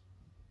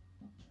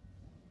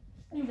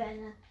 Wir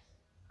werden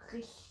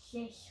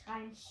richtig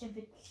rein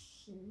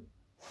schwitzen.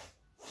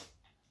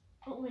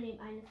 Und wir nehmen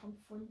eine vom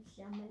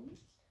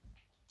Fundament.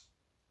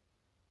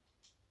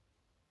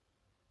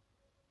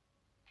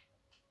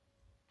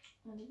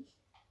 So.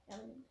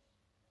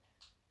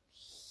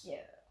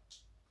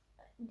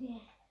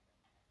 Der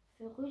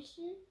für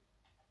Rüschen.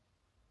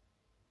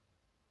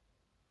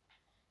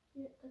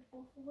 Hier, das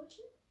Buch für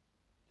Rüschen.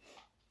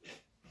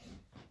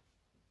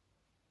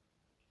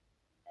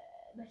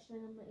 Was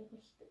wäre nochmal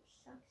ihre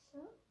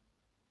Spitzachse?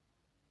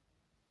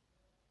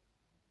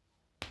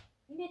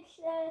 Jetzt,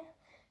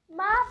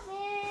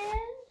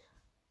 Marvin!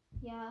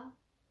 Ja.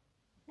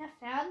 Der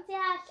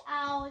Fernseher ist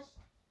aus.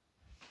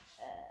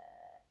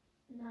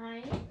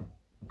 Nein.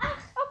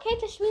 Ach, okay,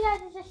 das ist wieder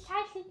diese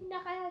Scheiße, die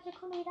nach einer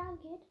Sekunde wieder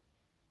angeht.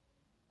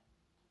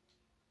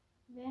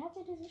 Wer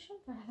hatte diese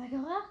schon vorher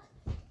gebracht?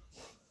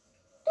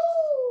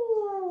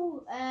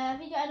 Du!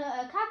 Video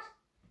eine Cut.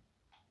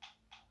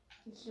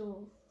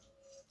 So.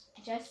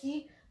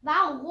 Jessie,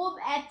 warum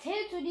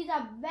erzählst du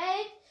dieser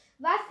Welt,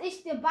 was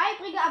ich dir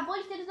beibringe, obwohl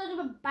ich dir das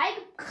noch nicht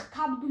beigebracht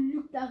habe, du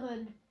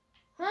Lügnerin?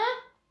 Hä?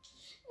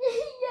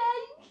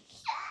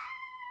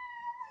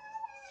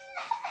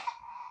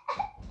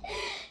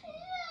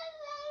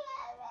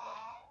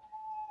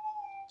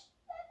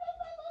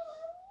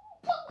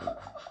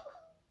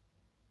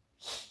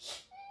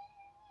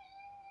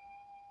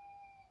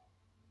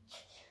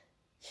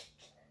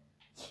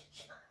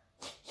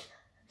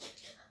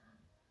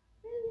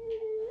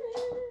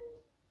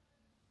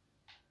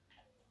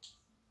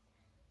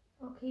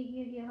 Okay,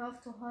 hier, hör auf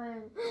zu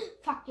heulen.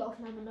 Fuck, die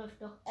Aufnahme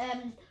läuft doch.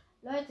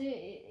 Leute,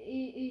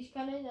 ich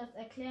kann euch das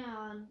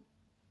erklären.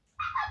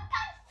 Aber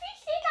ganz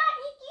pfiffiger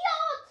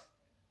Idiot!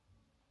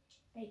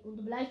 Ey, und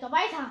du bleibst doch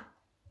weiter!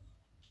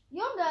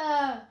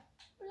 Junge!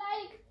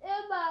 Bleibt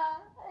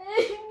immer!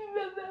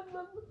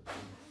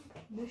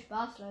 Nur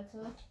Spaß,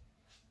 Leute.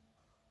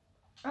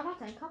 Aber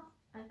warte, ein Cup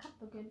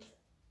beginnt.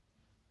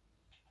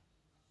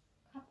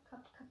 Cup.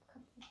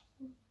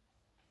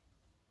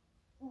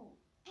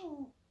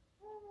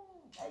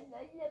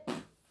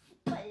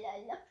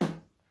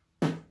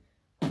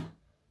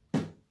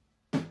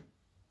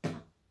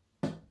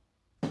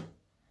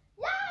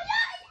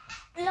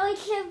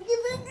 Leute, wir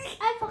würden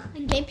nicht einfach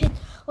ein Gameplay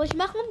ruhig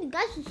machen, um die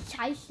ganze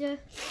Scheiße.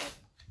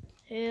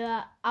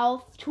 Hör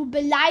auf zu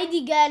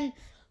beleidigen.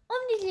 Um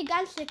diese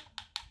ganze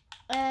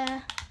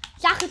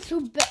Sache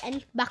zu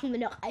beenden, machen wir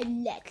noch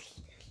ein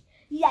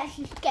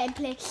letztes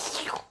Gameplay.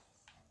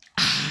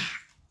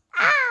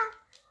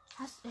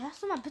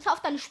 Hörst du mal bitte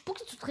auf, deine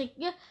Spucke zu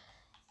trinken?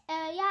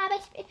 Ja, aber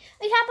ich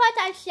habe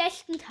heute einen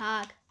schlechten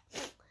Tag.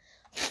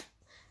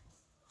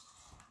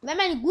 Wenn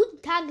meine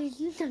guten Tage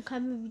sind, dann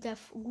können wir wieder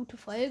gute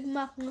Folgen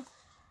machen.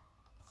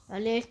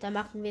 Wenn nicht, dann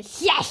machen wir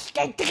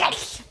schlechte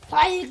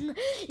Drecksfolgen.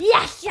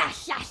 Yes.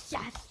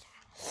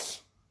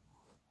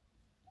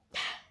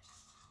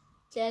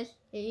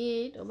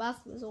 Jessie, du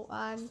machst mir so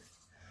Angst.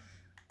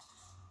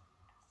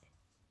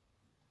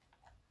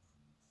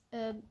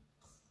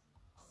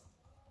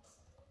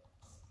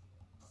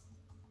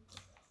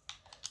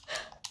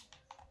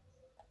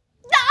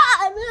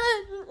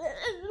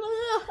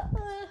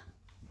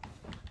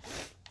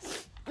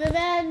 Wir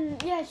werden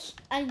jetzt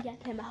ein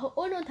Gameplay machen,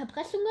 ohne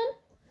Unterbrechungen.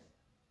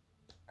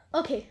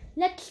 Okay,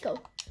 let's go.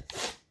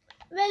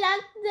 Wir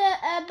landen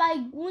bei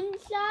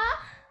Gunja.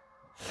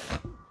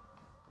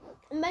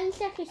 Und wenn ich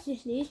das jetzt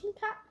nicht lesen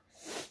kann.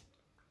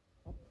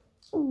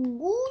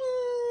 Guna.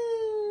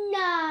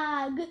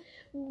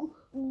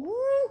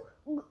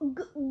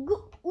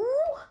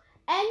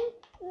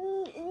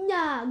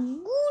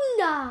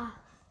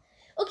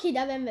 Okay,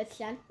 da werden wir jetzt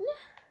landen.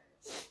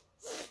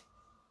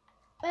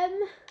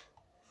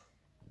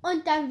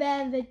 Und dann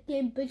werden wir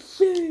den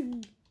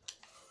besiegen.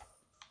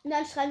 Und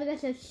dann schreiben wir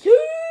das jetzt.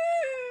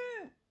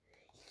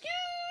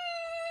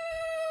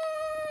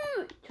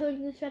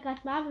 Entschuldigung, das war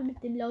gerade Marvin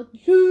mit dem lauten.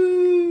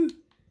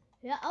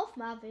 Hör auf,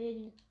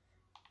 Marvin.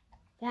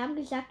 Wir haben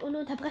gesagt, ohne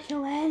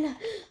Unterbrechungen.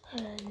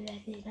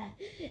 Okay.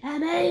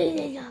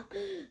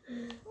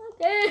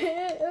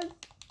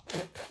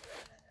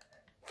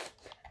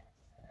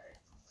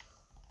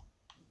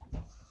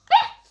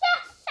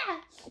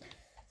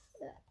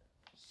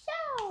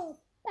 So,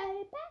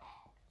 Baby.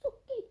 So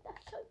geht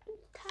das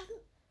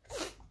heutzutage.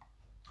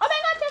 Oh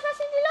mein Gott, jetzt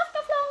ist in die Luft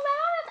geflogen. Wer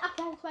war das? Ach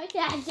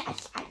ja, das war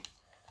ich. Ja.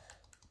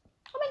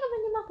 Oh mein Gott,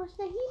 wenn die macht noch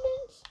schnell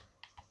Healings.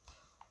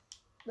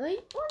 Nein,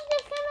 und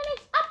jetzt können wir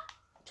nicht ab.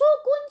 Zu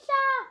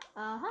Gunza.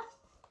 Aha.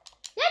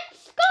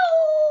 Let's go.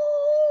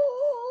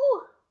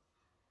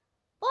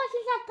 Oh,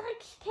 dieser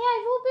Dreckskerl,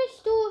 wo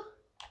bist du?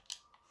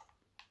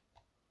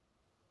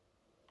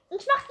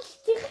 Ich mach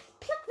dich direkt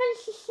platt, wenn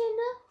ich dich sehe,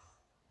 ne?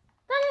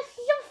 Dann ist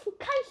so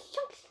keine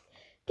Chance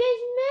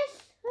gegen mich.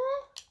 Hä?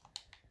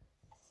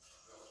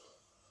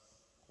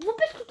 Wo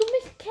bist du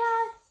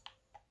Mistkerl?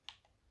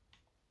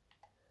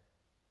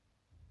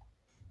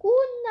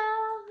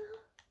 Gunnar.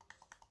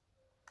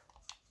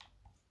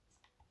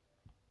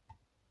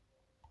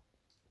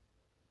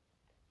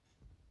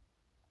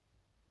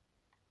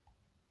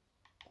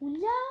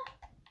 Gunnar?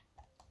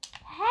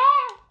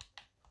 Hä?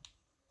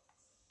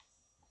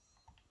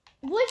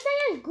 Wo ist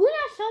denn jetzt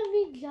Gunnar schon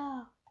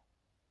wieder?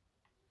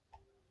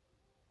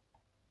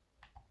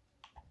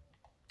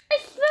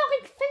 Ich schwöre,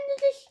 ich finde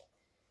dich.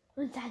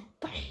 Und dann.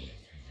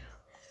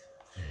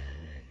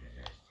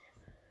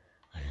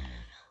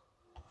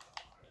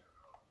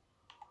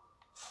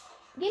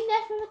 Gehen wir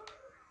erstmal mit.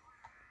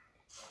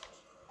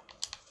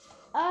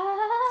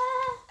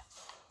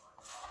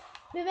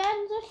 Wir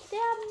werden so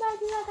sterben bei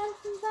dieser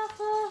ganzen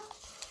Sache.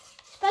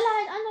 Ich baller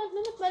halt an und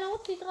nur mit meiner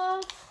Uzi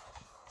drauf.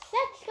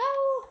 Let's go!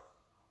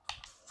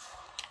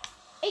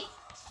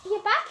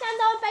 Hier backt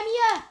andauernd bei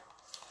mir!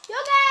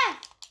 Junge!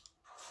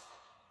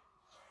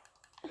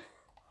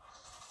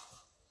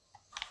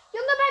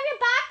 Junge, bei mir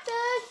backt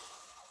es!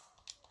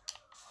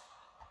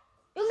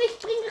 Junge, ich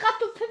springe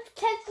gerade um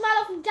 15 Mal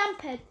auf dem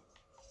Jumppad.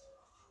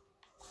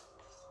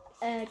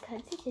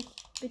 Kannst du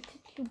jetzt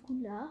bitte zu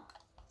Gunnar?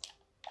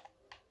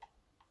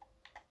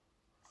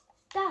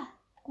 Da,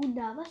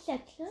 Gunnar, was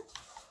jetzt? Ne?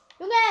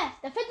 Junge,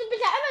 da findest du mich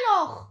ja immer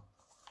noch!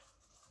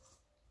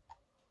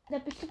 Da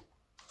bist du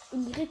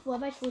im Gerät, wo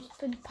er weiß, wo ich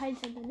bin,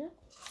 Peilsender, ne?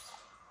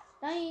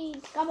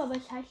 Nein, ich glaube aber,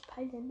 es heißt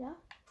Peilsender.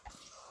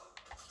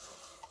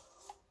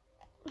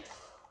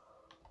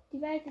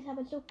 Die Welt ist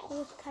aber so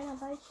groß, keiner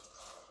weiß.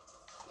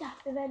 Ja,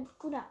 wir werden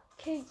Gunnar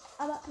killen,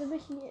 aber wir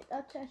müssen hier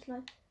dazu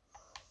erstmal.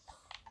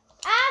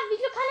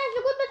 Wieso kann er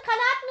so gut mit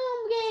Granaten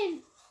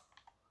umgehen?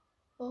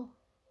 Oh.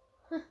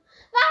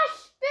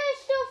 Was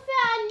bist du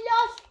für ein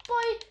Lost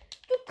Boy?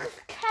 Du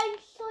triffst keinen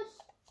Schuss.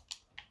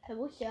 Er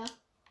muss ja.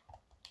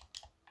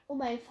 Oh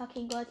mein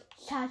fucking Gott.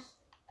 Schatz.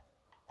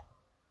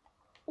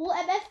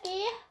 OMFG.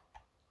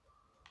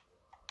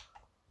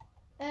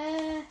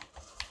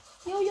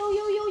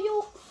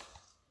 Jo.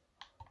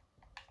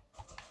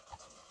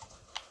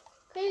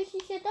 Krieg ich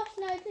dich hier doch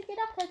schneller, als ich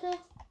gedacht hätte.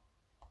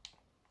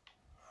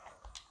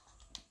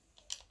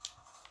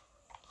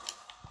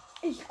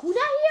 Ist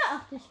Gunnar hier?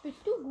 Ach, das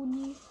bist du,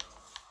 Gunni.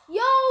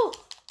 Jo!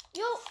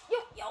 Junge!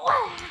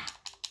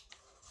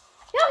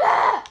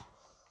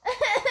 Es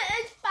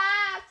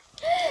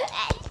packt!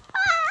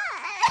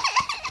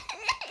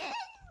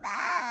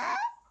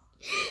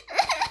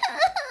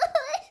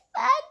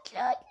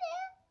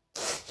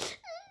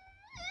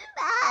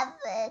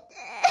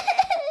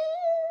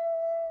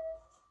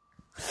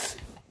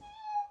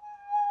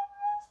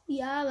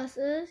 Ja, was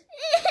ist?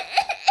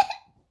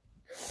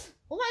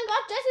 Oh mein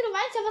Gott, Jessie, du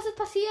weißt ja, was ist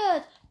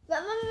passiert.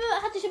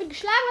 Hat dich damit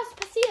geschlagen, was ist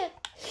passiert?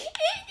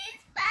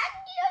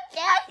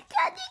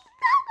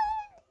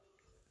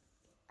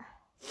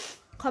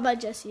 Komm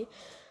mal, Jessie.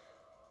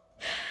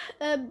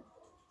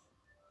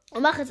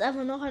 Mach jetzt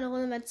einfach noch eine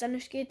Runde, wenn es dann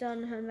nicht geht,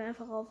 dann hören wir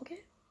einfach auf,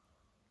 okay?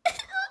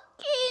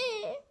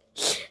 Okay.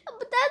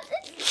 Aber das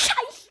ist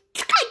scheiß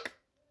Dreck.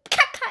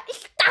 Kacker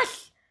ist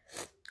das.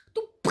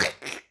 Du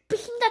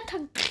behinderter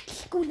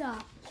Gunnar.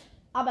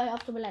 Aber hör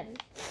auf zu beleidigen.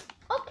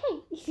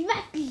 Okay, ich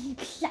werde diesen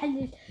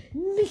kleinen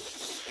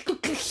Mist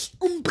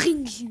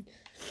umbringen.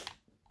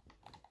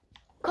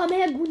 Komm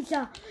her,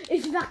 Gunnar.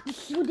 Ich werde dich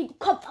so den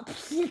Kopf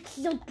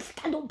abschlitzen und dich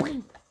dann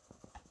umbringen.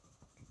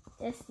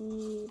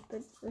 Jessie,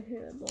 bitte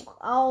hör doch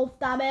auf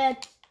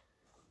damit.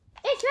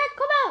 Ich werde,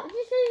 guck mal,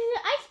 diese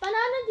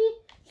Eisbanane, die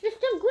ist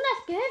bestimmt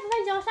Gunnars Gehilfe,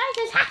 wenn sie aus Eis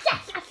ist.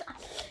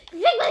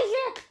 Leg mal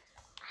hier.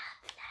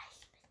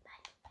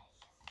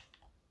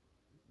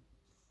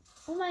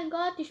 Oh mein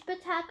Gott, die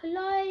Spitze hat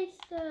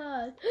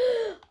geleuchtet.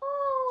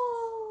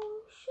 Oh,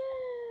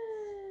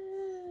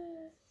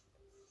 schön.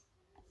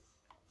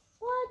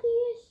 Oh,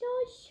 die ist so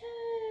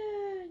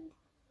schön.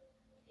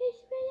 Ich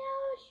will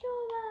auch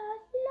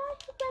sowas.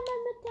 Vielleicht, wenn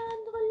man mit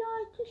anderen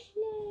Leuten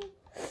schlägt.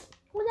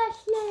 Oder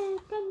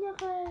schlägt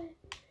generell.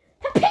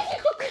 Verpiss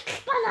dich, du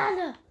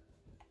Kackbanane.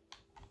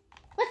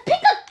 Was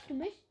pickelst du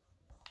mich?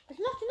 Was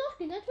machst du noch?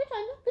 Den Bitte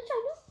eine.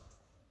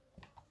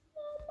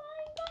 Oh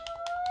mein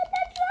Gott,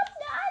 der droppt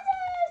mir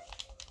alles.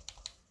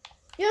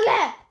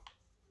 Junge,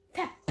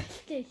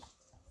 verpiss dich.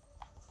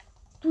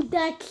 Du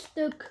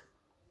Dreckstück.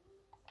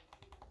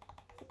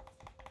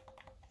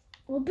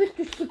 Wo bist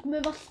du, Stück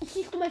Müll? Was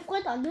siehst du mein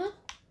Freund an, ne?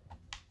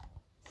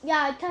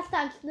 Ja, ich hast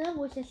Angst, ne?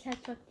 Wo ist das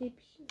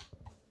Herzogstäbchen?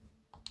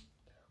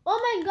 Oh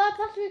mein Gott,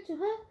 was willst du?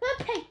 Hä?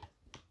 Peng!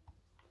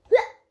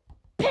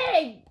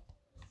 Peng!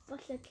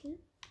 Was jetzt? Hä?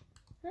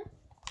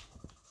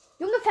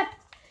 Junge,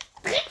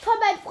 verdreck von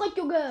meinem Freund,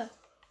 Junge!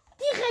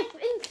 Direkt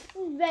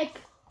instant weg!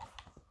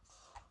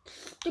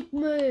 Stück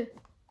Müll!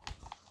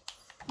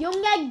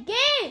 Junge,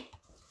 geh!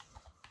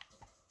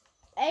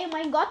 Ey,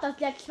 mein Gott, das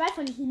sind 2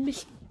 von diesen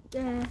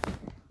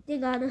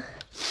Dinger, ne?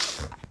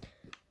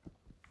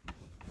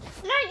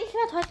 Nein, ich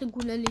werde heute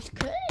Gula nicht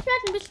killen. Ich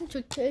werde ein bisschen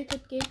zu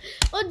Tilted gehen.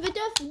 Und wir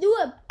dürfen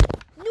nur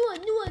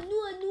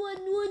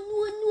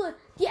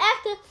die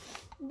erste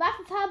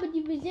Waffenfarbe,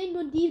 die wir sehen,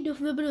 nur die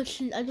dürfen wir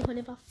benutzen. Also von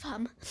den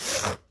Waffenfarben.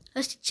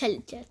 Das ist die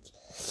Challenge jetzt.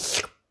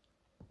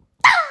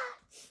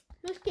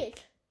 Los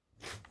geht's.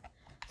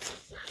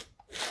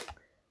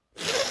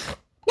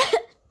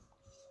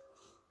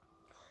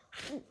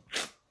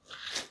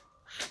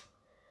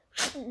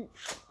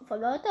 Von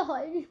lauter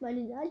heulen ich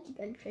meine Nase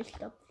ganz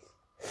schlecht ab.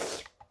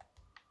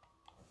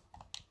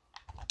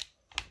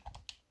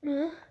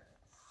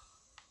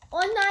 Oh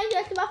nein, die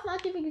erste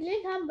Waffenart, die wir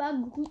gesehen haben, war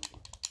gut.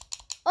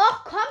 Oh,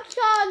 komm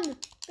schon!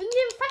 Wegen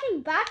dem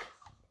fucking Bug.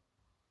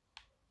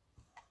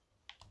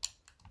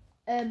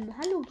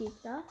 Hallo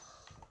Gegner.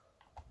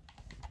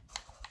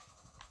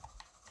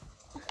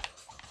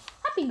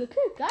 Hab ihn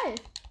gekillt, geil.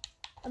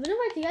 Aber nur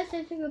weil die ganze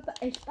Zeit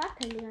ich spart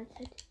keine ganze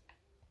Zeit.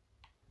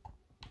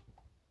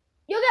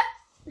 Junge!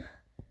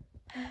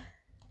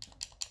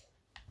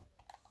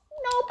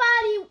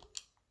 Nobody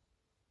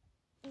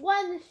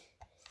wants.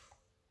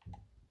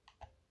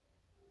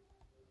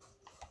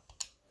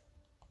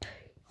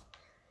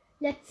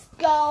 Let's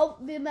go!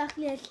 Wir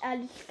machen jetzt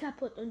alles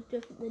kaputt und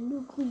dürfen dann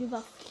nur grüne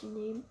Waffen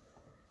nehmen.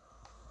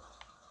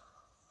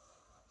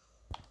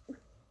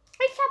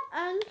 Ich hab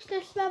Angst,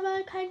 dass wir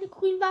mal keine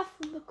grünen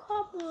Waffen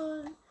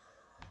bekommen.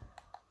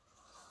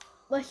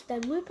 Was ist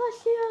dann wohl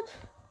passiert?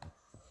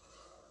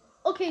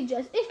 Okay,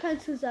 Jess, ich kann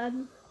es dir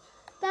sagen.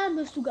 Dann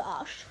bist du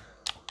gearscht.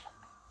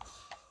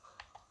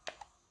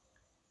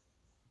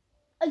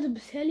 Also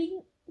bisher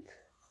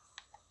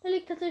da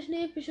liegt tatsächlich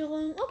eine epische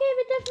rum. Okay,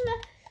 wir dürfen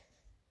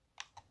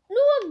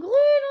nur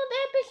grün und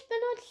episch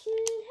benutzen.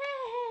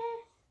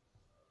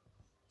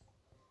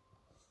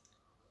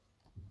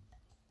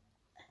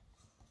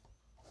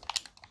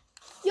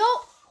 Jo.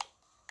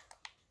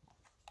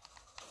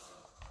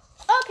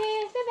 Okay,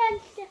 wir werden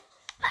es.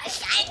 Was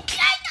ein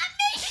kleiner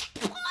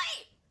Mistbräu.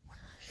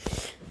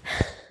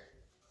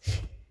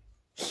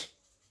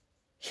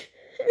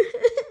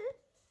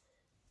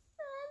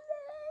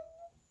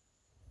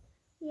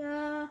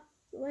 Ja,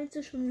 du meinst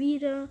du schon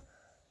wieder.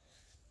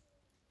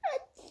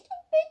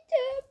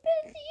 Bitte,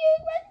 bis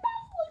irgendwas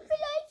machen und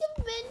vielleicht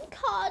gewinnen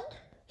kann.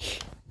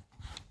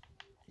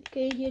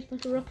 Okay, hier ist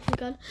was Rocket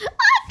League an.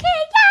 Okay,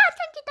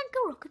 ja, danke,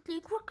 Rocket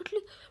League.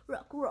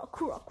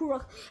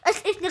 Rock.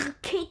 Es ist eine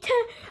Rakete,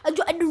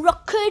 also eine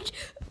Rocket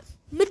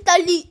mit der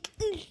League.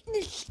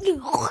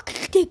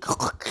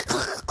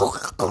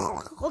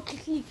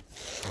 Rocket League.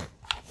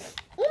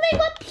 Oh mein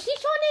Gott,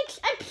 Psychonix,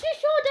 ein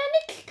Psycho, der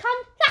nichts kann.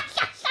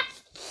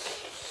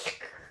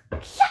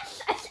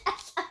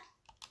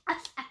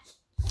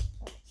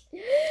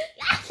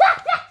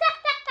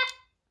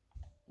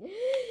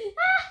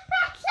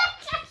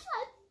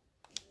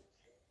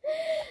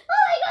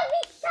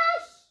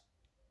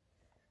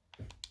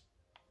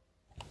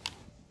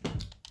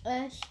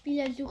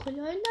 Spielersuche.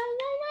 Nein,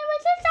 was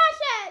ist das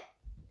denn?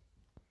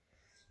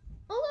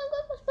 Oh mein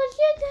Gott, was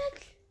passiert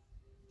jetzt?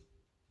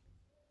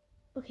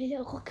 Okay,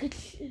 der Rocket.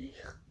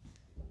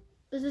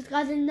 Es ist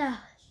gerade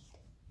Nacht.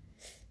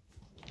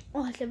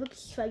 Oh, ist ja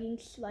wirklich 2 gegen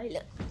 2.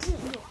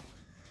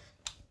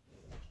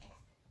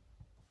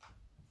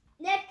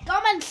 Jetzt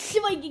kommen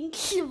 2 gegen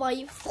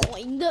 2,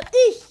 Freunde.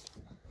 Ich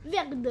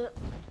werde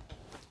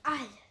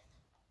alle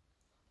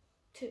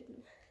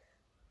töten.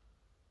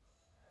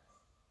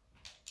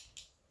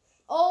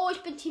 Oh,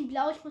 ich bin Team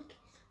Blau. Ich muss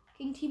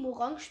gegen Team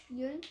Orange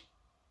spielen.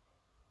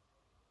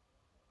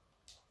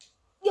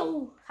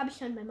 Jo, habe ich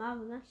dann bei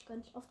Marvin, ne? Ich gar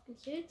nicht oft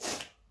gezählt.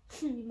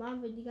 Wie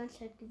Marvin will die ganze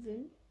Zeit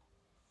gewinnen.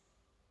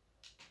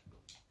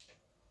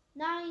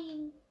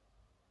 Nein.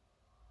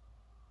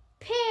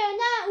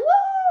 Pena.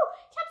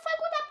 Ich habe voll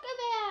gut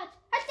abgewehrt.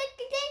 Hast du das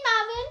gesehen,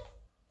 Marvin?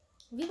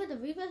 Wie bitte?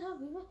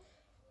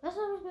 Was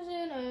habe ich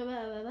gesehen?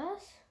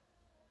 Was?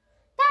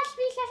 Das,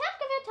 wie ich das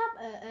abgewehrt habe?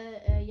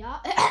 Ja.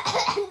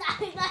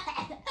 Nein.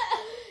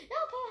 Ja,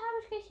 okay, habe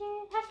ich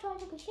gesehen. Hast du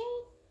also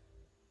gesehen?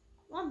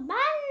 Oh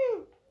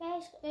Mann. Wer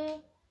ist,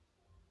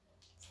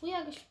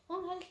 früher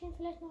gesprungen, hätte ich den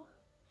vielleicht noch.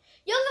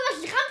 Junge,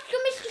 was rammst du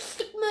mich, du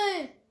Stück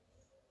Müll?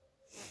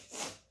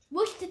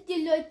 Wusstet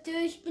ihr, Leute,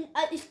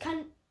 ich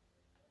kann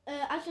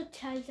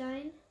asozial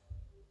sein.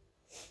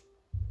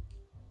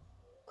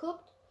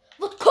 Guckt.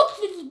 Was guckst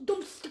du, du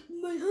dummes Stück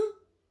Müll,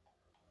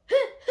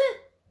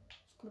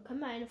 Wir können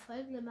mal eine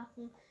Folge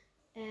machen.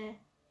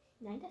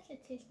 Nein, das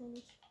erzähl ich noch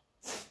nicht.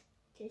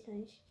 Ich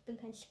bin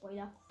kein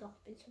Spoiler. Doch,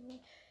 bin schon.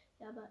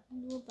 Ja, aber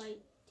nur bei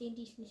denen,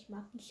 die ich nicht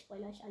mag, die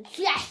spoiler ich alles.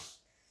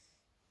 Yes!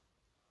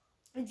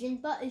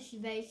 Sind bei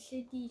euch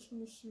welche, die ich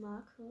nicht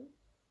mag?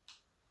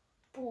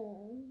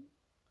 Boom.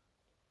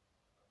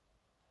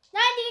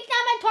 Nein, die Gegner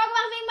haben ein Tor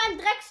gemacht wegen meinem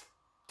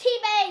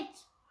Drecks-Teammate.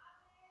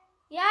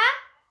 Ja?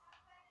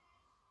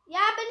 Ja,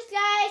 bin ich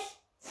gleich.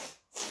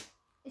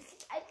 Es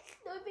ist eigentlich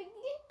nur wegen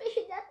diesen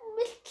behinderten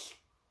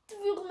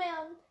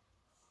Mistwürmern.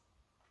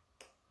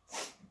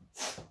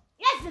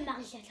 Jetzt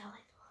mache ich jetzt auch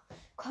ein Tor.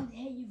 Komm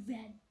her, ihr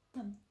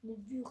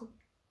verdammten Würmer.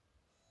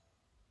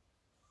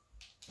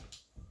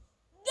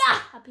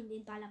 Ja! Hab ihn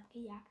den Ball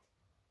abgejagt.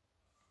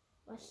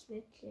 Was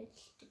wird jetzt,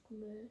 Stück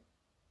Müll?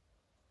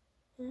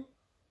 Hm?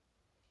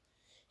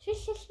 Was will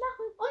ich jetzt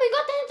machen? Oh mein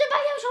Gott, der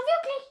war ja schon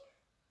wirklich.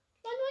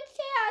 Ja, nur ein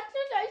Scherz. Du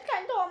sollst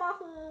kein Tor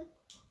machen.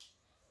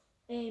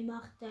 Ey,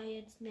 macht er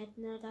jetzt nicht,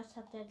 ne? Das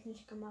hat er jetzt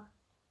nicht gemacht.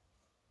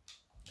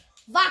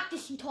 Wag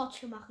dich, ein Tor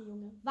zu machen,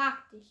 Junge.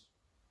 Wag dich.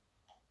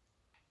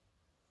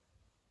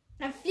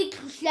 Dann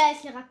fliegt du schneller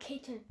als eine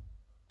Rakete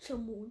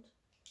zum Mond.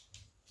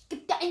 Ich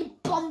geb dir eine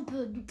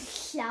Bombe, du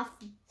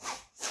geschlafen.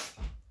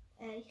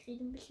 Ich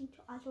rede ein bisschen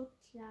zu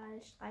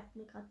asozial. Schreibt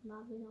mir gerade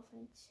Marvin auf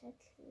einen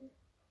Zettel.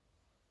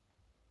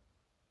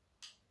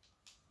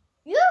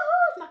 Juhu,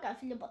 ich mach ganz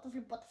viele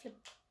Butterflip.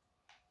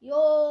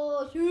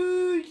 Jo,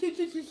 süß.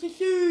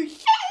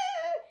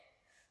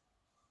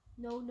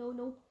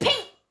 No. Ping!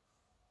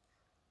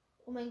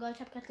 Oh mein Gott,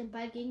 ich habe gerade den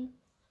Ball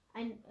gegen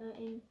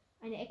in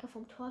eine Ecke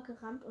vom Tor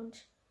gerammt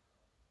und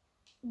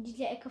in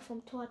diese Ecke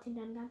vom Tor hat ihn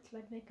dann ganz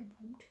weit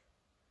weggeboomt.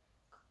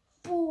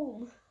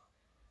 Boom!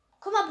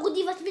 Guck mal,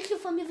 Brudi, was willst du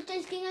von mir? Wird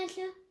das gegen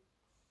Einzel?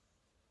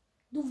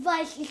 Du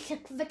weißt, ich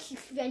wechsle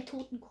wie ein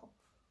Totenkopf.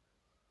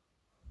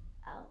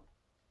 Au.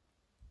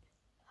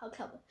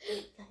 Hautklappe.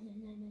 Nein.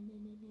 Nein,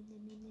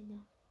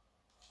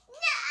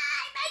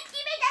 mein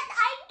Team hat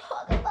ein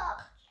Tor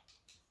gemacht.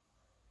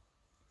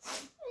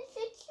 Ich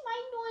setze 2-0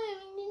 in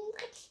den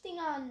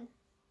Drecksdingern.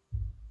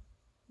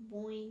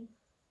 Boing.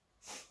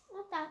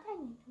 Und da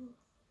dein Tor.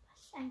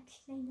 Was ein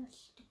kleiner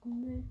Stück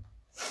Müll.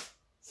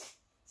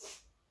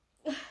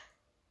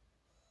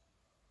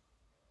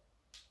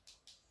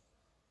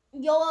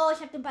 Jo, ich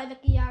hab den Ball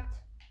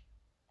weggejagt.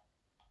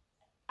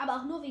 Aber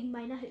auch nur wegen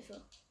meiner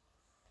Hilfe.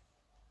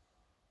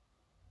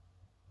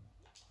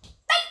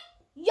 Nein!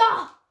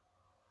 Ja!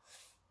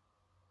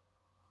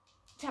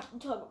 Ich hab ein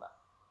Tor gemacht.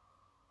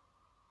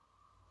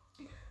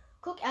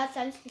 Guck, er hat es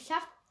alles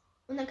geschafft.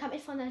 Und dann kam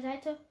ich von der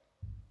Seite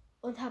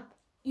und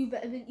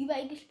bin über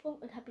ihn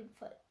gesprungen und hab ihn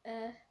voll,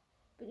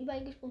 hab den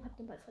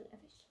Ball voll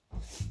erwischt.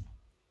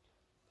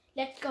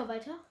 Let's go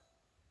weiter.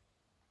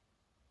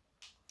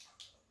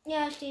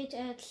 Ja, steht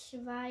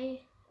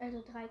 3-2.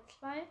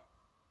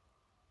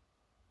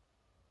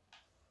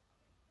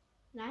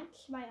 Nein,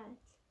 2-1.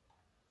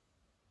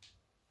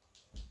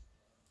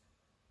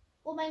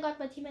 Oh mein Gott,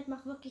 mein Teammate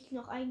macht wirklich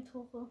noch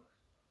Eigentore.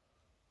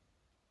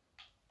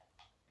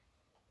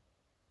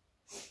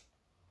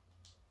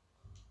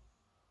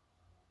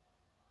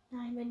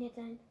 Nein, wenn jetzt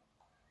ein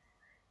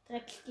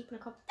Drecksgegner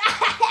kommt.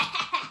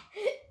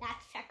 Er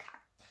hat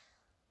verkackt.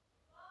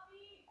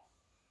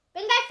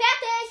 Bin gleich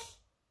fertig.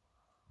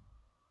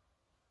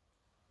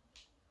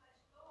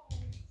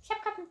 Ich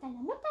habe gerade mit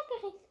deiner Mutter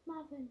geredet,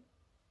 Marvin.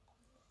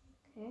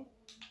 Okay.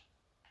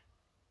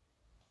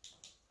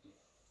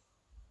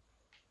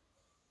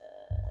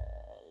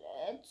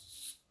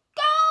 Let's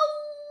go!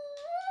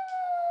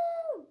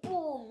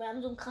 Boom, wir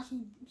haben so einen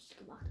krassen Boost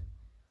gemacht.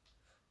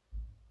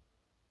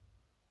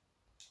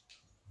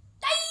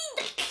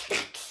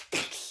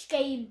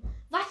 Drecksgame.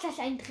 Was ist das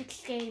ein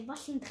Drecksgame?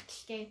 Was ist ein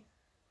Drecksgame?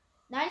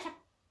 Nein, ich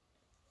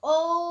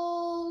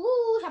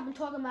habe ein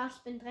Tor gemacht.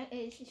 Ich finde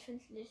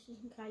es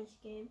ist ein kleines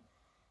Game.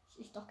 Es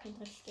ist doch kein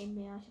Drecksgame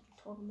mehr. Ich habe ein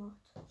Tor gemacht.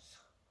 Ich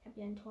habe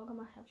ja ein Tor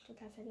gemacht, habe ich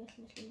total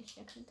vergessen. Deswegen ist es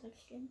ja kein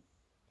Drecksgame.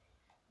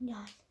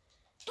 Ja.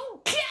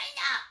 Du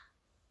Kleiner!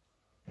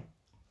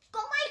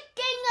 Komm mal,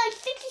 Gegner.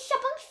 Ich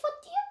hab Angst vor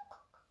dir.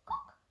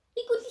 Guck,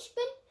 wie gut ich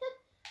bin.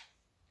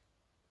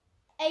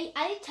 Ey,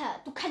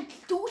 Alter, du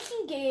kannst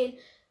duschen gehen.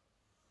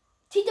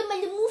 Zieh dir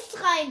meine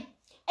Moves rein.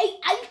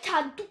 Ey,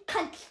 Alter, du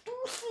kannst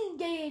duschen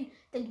gehen.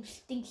 Denn du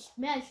stinkst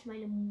mehr als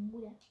meine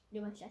Mutter.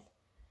 Let's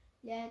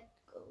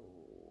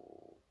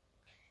go.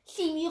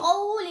 See me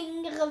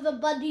rolling,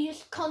 everybody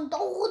is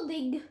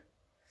condoning.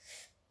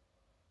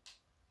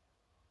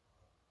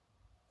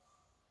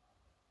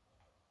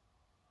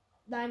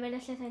 Nein, wenn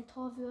das jetzt ein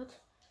Tor wird.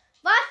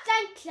 Was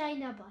ein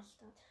kleiner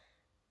Bastard.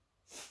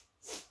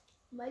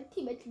 Mein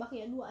Teammates machen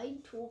ja nur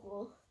ein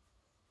Tor.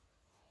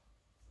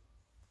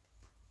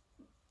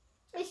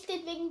 Es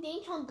steht wegen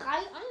denen schon 3-1.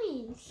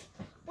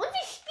 Und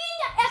wir spielen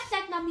ja erst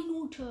seit einer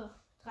Minute.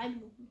 3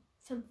 Minuten.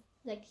 5,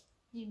 6,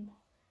 7.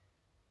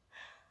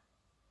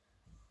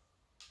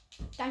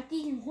 Dank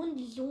diesem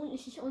Hundesohn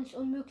ist es uns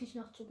unmöglich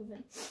noch zu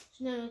gewinnen. Es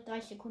sind nur noch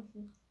 3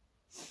 Sekunden.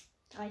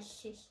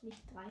 30,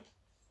 nicht 3.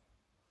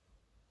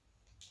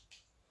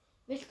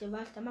 Wisst ihr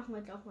was? Da machen wir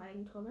jetzt auch mal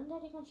Eigentor. Wenn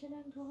der die ganze Zeit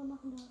Eigentore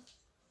machen darf,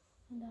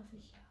 dann darf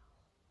ich ja auch.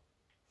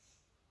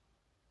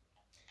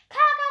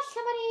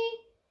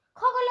 Kagasabari!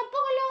 Kogolo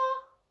Bogolo!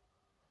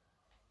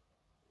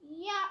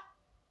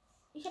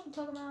 ein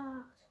Tor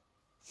gemacht.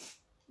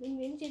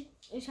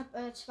 Ich habe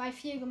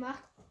 2-4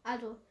 gemacht.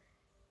 Also.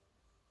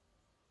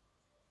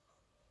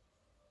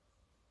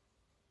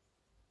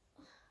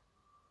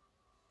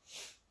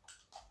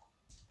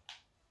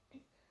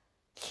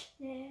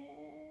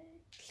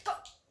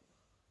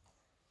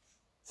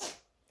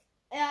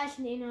 Ja, ich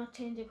nehme noch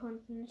 10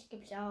 Sekunden. Ich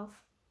gebe es auf.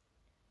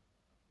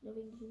 Nur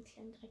wegen diesem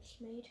kleinen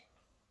Drecksmate.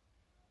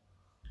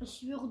 Ich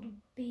schwöre,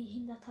 du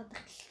behinderter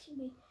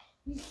Drecksmate.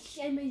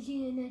 Ich einmal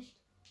sehe nicht.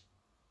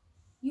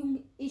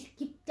 Junge, ich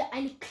gebe dir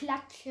eine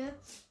Klatsche.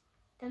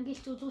 Dann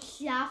gehst du so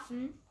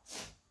schlafen.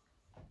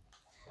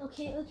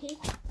 Okay.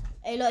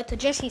 Ey Leute,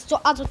 Jessie ist so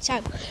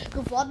asozial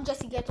geworden.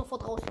 Jessie geht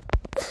sofort raus.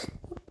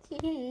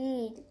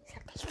 Okay.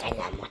 Ich sag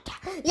deiner Mutter.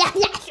 Ja.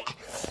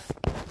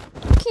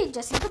 Okay,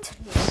 Jessie, bitte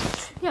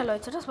nicht. Ja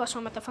Leute, das war's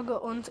schon mit der Folge.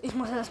 Und ich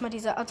muss erstmal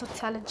diese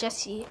asoziale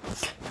Jessie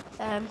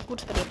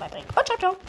gutes Benehmen beibringen. Und ciao.